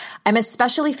says. I'm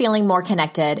especially feeling more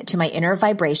connected to my inner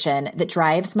vibration that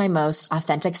drives my most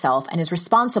authentic self and is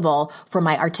responsible for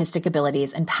my artistic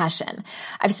abilities and passion.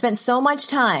 I've spent so much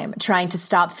time trying to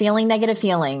stop feeling negative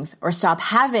feelings or stop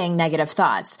having negative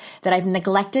thoughts that I've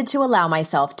neglected to allow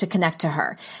myself to connect to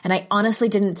her. And I honestly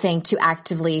didn't think to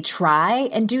actively try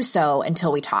and do so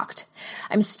until we talked.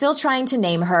 I'm still trying to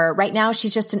name her. Right now,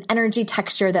 she's just an energy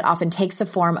texture that often takes the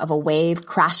form of a wave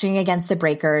crashing against the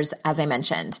breakers, as I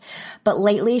mentioned. But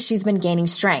lately, she's been gaining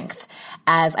strength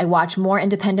as I watch more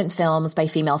independent films by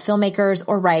female filmmakers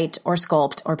or write or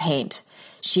sculpt or paint.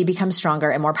 She becomes stronger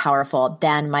and more powerful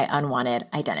than my unwanted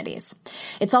identities.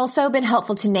 It's also been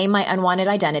helpful to name my unwanted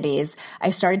identities. I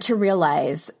started to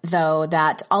realize, though,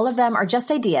 that all of them are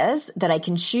just ideas that I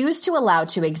can choose to allow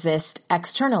to exist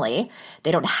externally.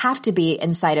 They don't have to be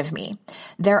inside of me.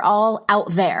 They're all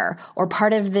out there or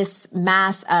part of this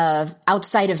mass of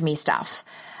outside of me stuff.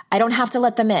 I don't have to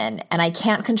let them in, and I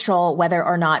can't control whether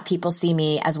or not people see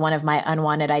me as one of my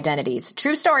unwanted identities.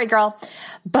 True story, girl.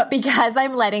 But because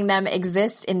I'm letting them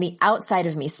exist in the outside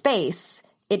of me space,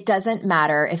 it doesn't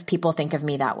matter if people think of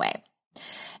me that way.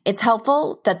 It's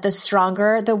helpful that the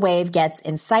stronger the wave gets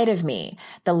inside of me,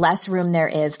 the less room there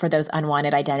is for those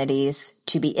unwanted identities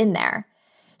to be in there.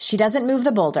 She doesn't move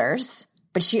the boulders,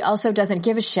 but she also doesn't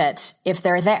give a shit if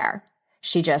they're there.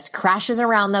 She just crashes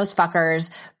around those fuckers,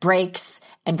 breaks,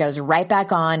 and goes right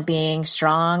back on being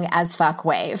strong as fuck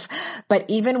wave. But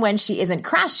even when she isn't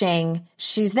crashing,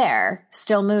 she's there,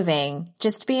 still moving,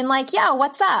 just being like, yo,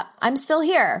 what's up? I'm still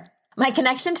here. My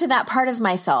connection to that part of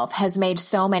myself has made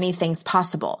so many things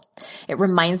possible. It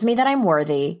reminds me that I'm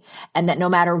worthy and that no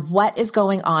matter what is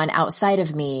going on outside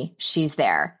of me, she's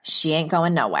there. She ain't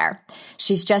going nowhere.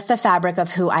 She's just the fabric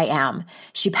of who I am.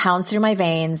 She pounds through my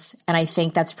veins, and I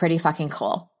think that's pretty fucking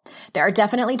cool. There are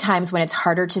definitely times when it's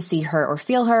harder to see her or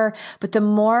feel her, but the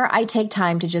more I take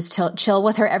time to just chill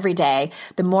with her every day,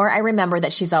 the more I remember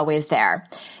that she's always there.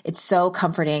 It's so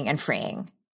comforting and freeing.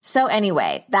 So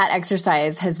anyway, that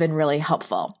exercise has been really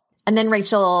helpful. And then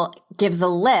Rachel gives a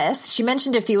list. She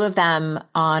mentioned a few of them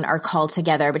on our call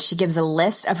together, but she gives a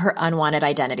list of her unwanted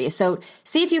identities. So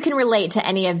see if you can relate to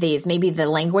any of these. Maybe the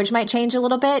language might change a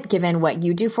little bit given what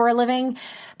you do for a living,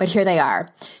 but here they are.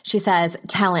 She says,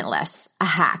 talentless, a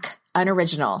hack,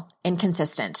 unoriginal,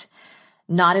 inconsistent,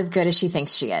 not as good as she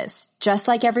thinks she is, just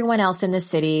like everyone else in this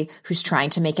city who's trying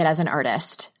to make it as an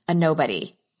artist, a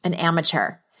nobody, an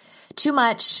amateur. Too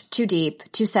much, too deep,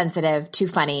 too sensitive, too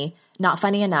funny, not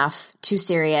funny enough, too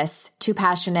serious, too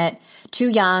passionate, too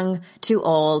young, too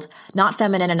old, not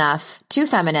feminine enough, too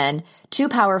feminine, too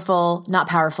powerful, not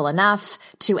powerful enough,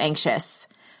 too anxious,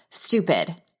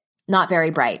 stupid, not very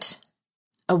bright,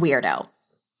 a weirdo.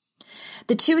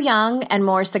 The too young and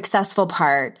more successful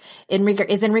part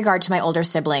is in regard to my older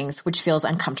siblings, which feels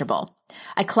uncomfortable.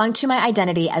 I clung to my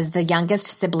identity as the youngest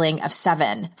sibling of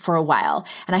 7 for a while,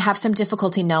 and I have some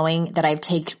difficulty knowing that I've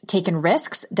taken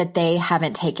risks that they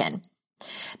haven't taken.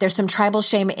 There's some tribal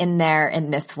shame in there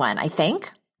in this one, I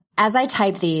think. As I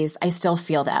type these, I still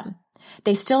feel them.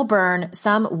 They still burn,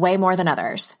 some way more than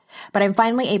others, but I'm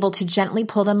finally able to gently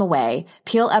pull them away,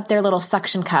 peel up their little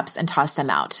suction cups, and toss them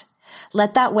out.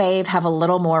 Let that wave have a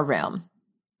little more room.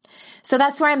 So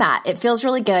that's where I'm at. It feels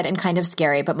really good and kind of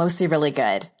scary, but mostly really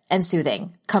good and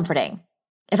soothing, comforting.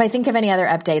 If I think of any other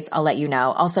updates, I'll let you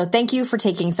know. Also, thank you for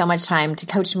taking so much time to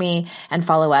coach me and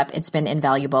follow up. It's been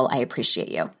invaluable. I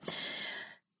appreciate you.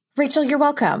 Rachel, you're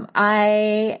welcome.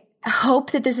 I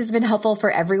hope that this has been helpful for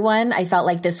everyone. I felt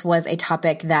like this was a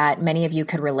topic that many of you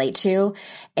could relate to.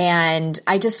 And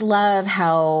I just love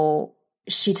how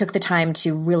she took the time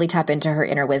to really tap into her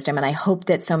inner wisdom. And I hope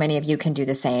that so many of you can do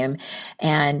the same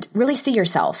and really see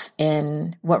yourself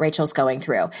in what Rachel's going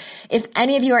through. If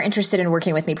any of you are interested in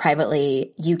working with me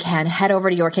privately, you can head over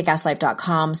to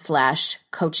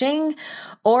yourkickasslife.com/coaching.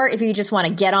 Or if you just want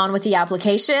to get on with the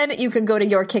application, you can go to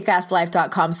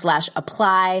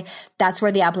yourkickasslife.com/apply. That's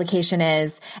where the application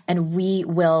is. And we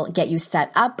will get you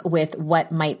set up with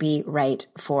what might be right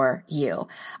for you.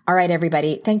 All right,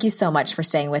 everybody. Thank you so much for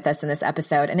staying with us in this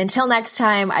episode. And until next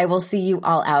time, I will see you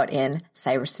all out in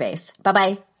cyberspace.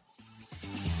 Bye-bye.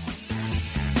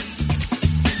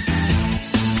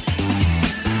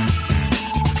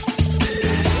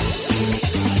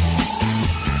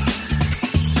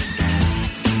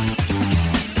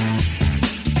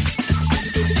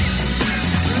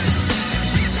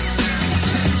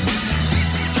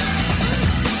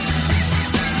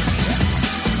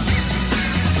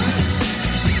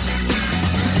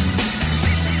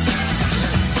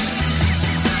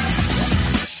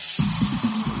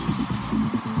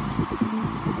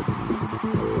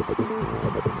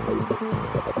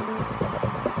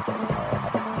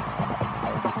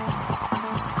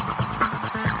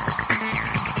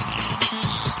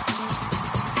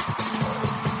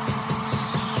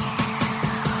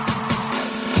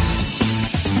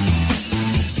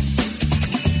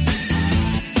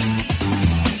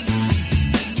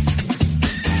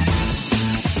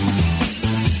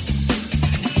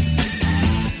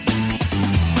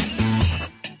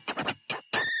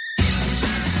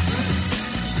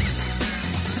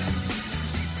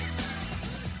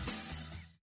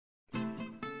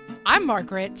 I'm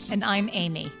Margaret. And I'm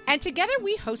Amy. And together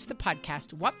we host the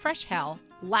podcast, What Fresh Hell?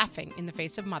 Laughing in the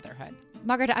Face of Motherhood.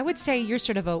 Margaret, I would say you're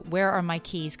sort of a where are my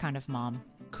keys kind of mom.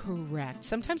 Correct.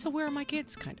 Sometimes a where are my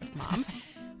kids kind of mom.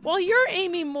 Well, you're,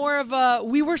 Amy, more of a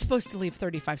we were supposed to leave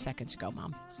 35 seconds ago,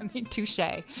 mom. I mean, touche.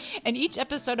 In each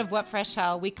episode of What Fresh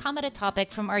Hell, we come at a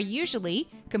topic from our usually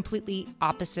completely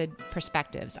opposite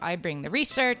perspectives. I bring the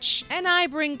research. And I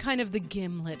bring kind of the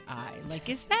gimlet eye. Like,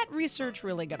 is that research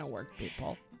really going to work,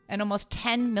 people? And almost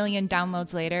 10 million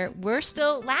downloads later, we're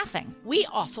still laughing. We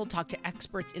also talk to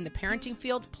experts in the parenting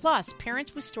field, plus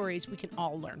parents with stories we can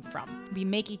all learn from. We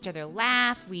make each other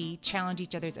laugh, we challenge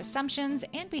each other's assumptions,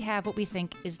 and we have what we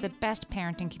think is the best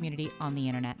parenting community on the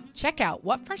internet. Check out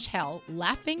What Fresh Hell?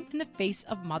 Laughing in the Face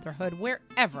of Motherhood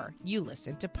wherever you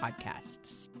listen to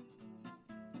podcasts.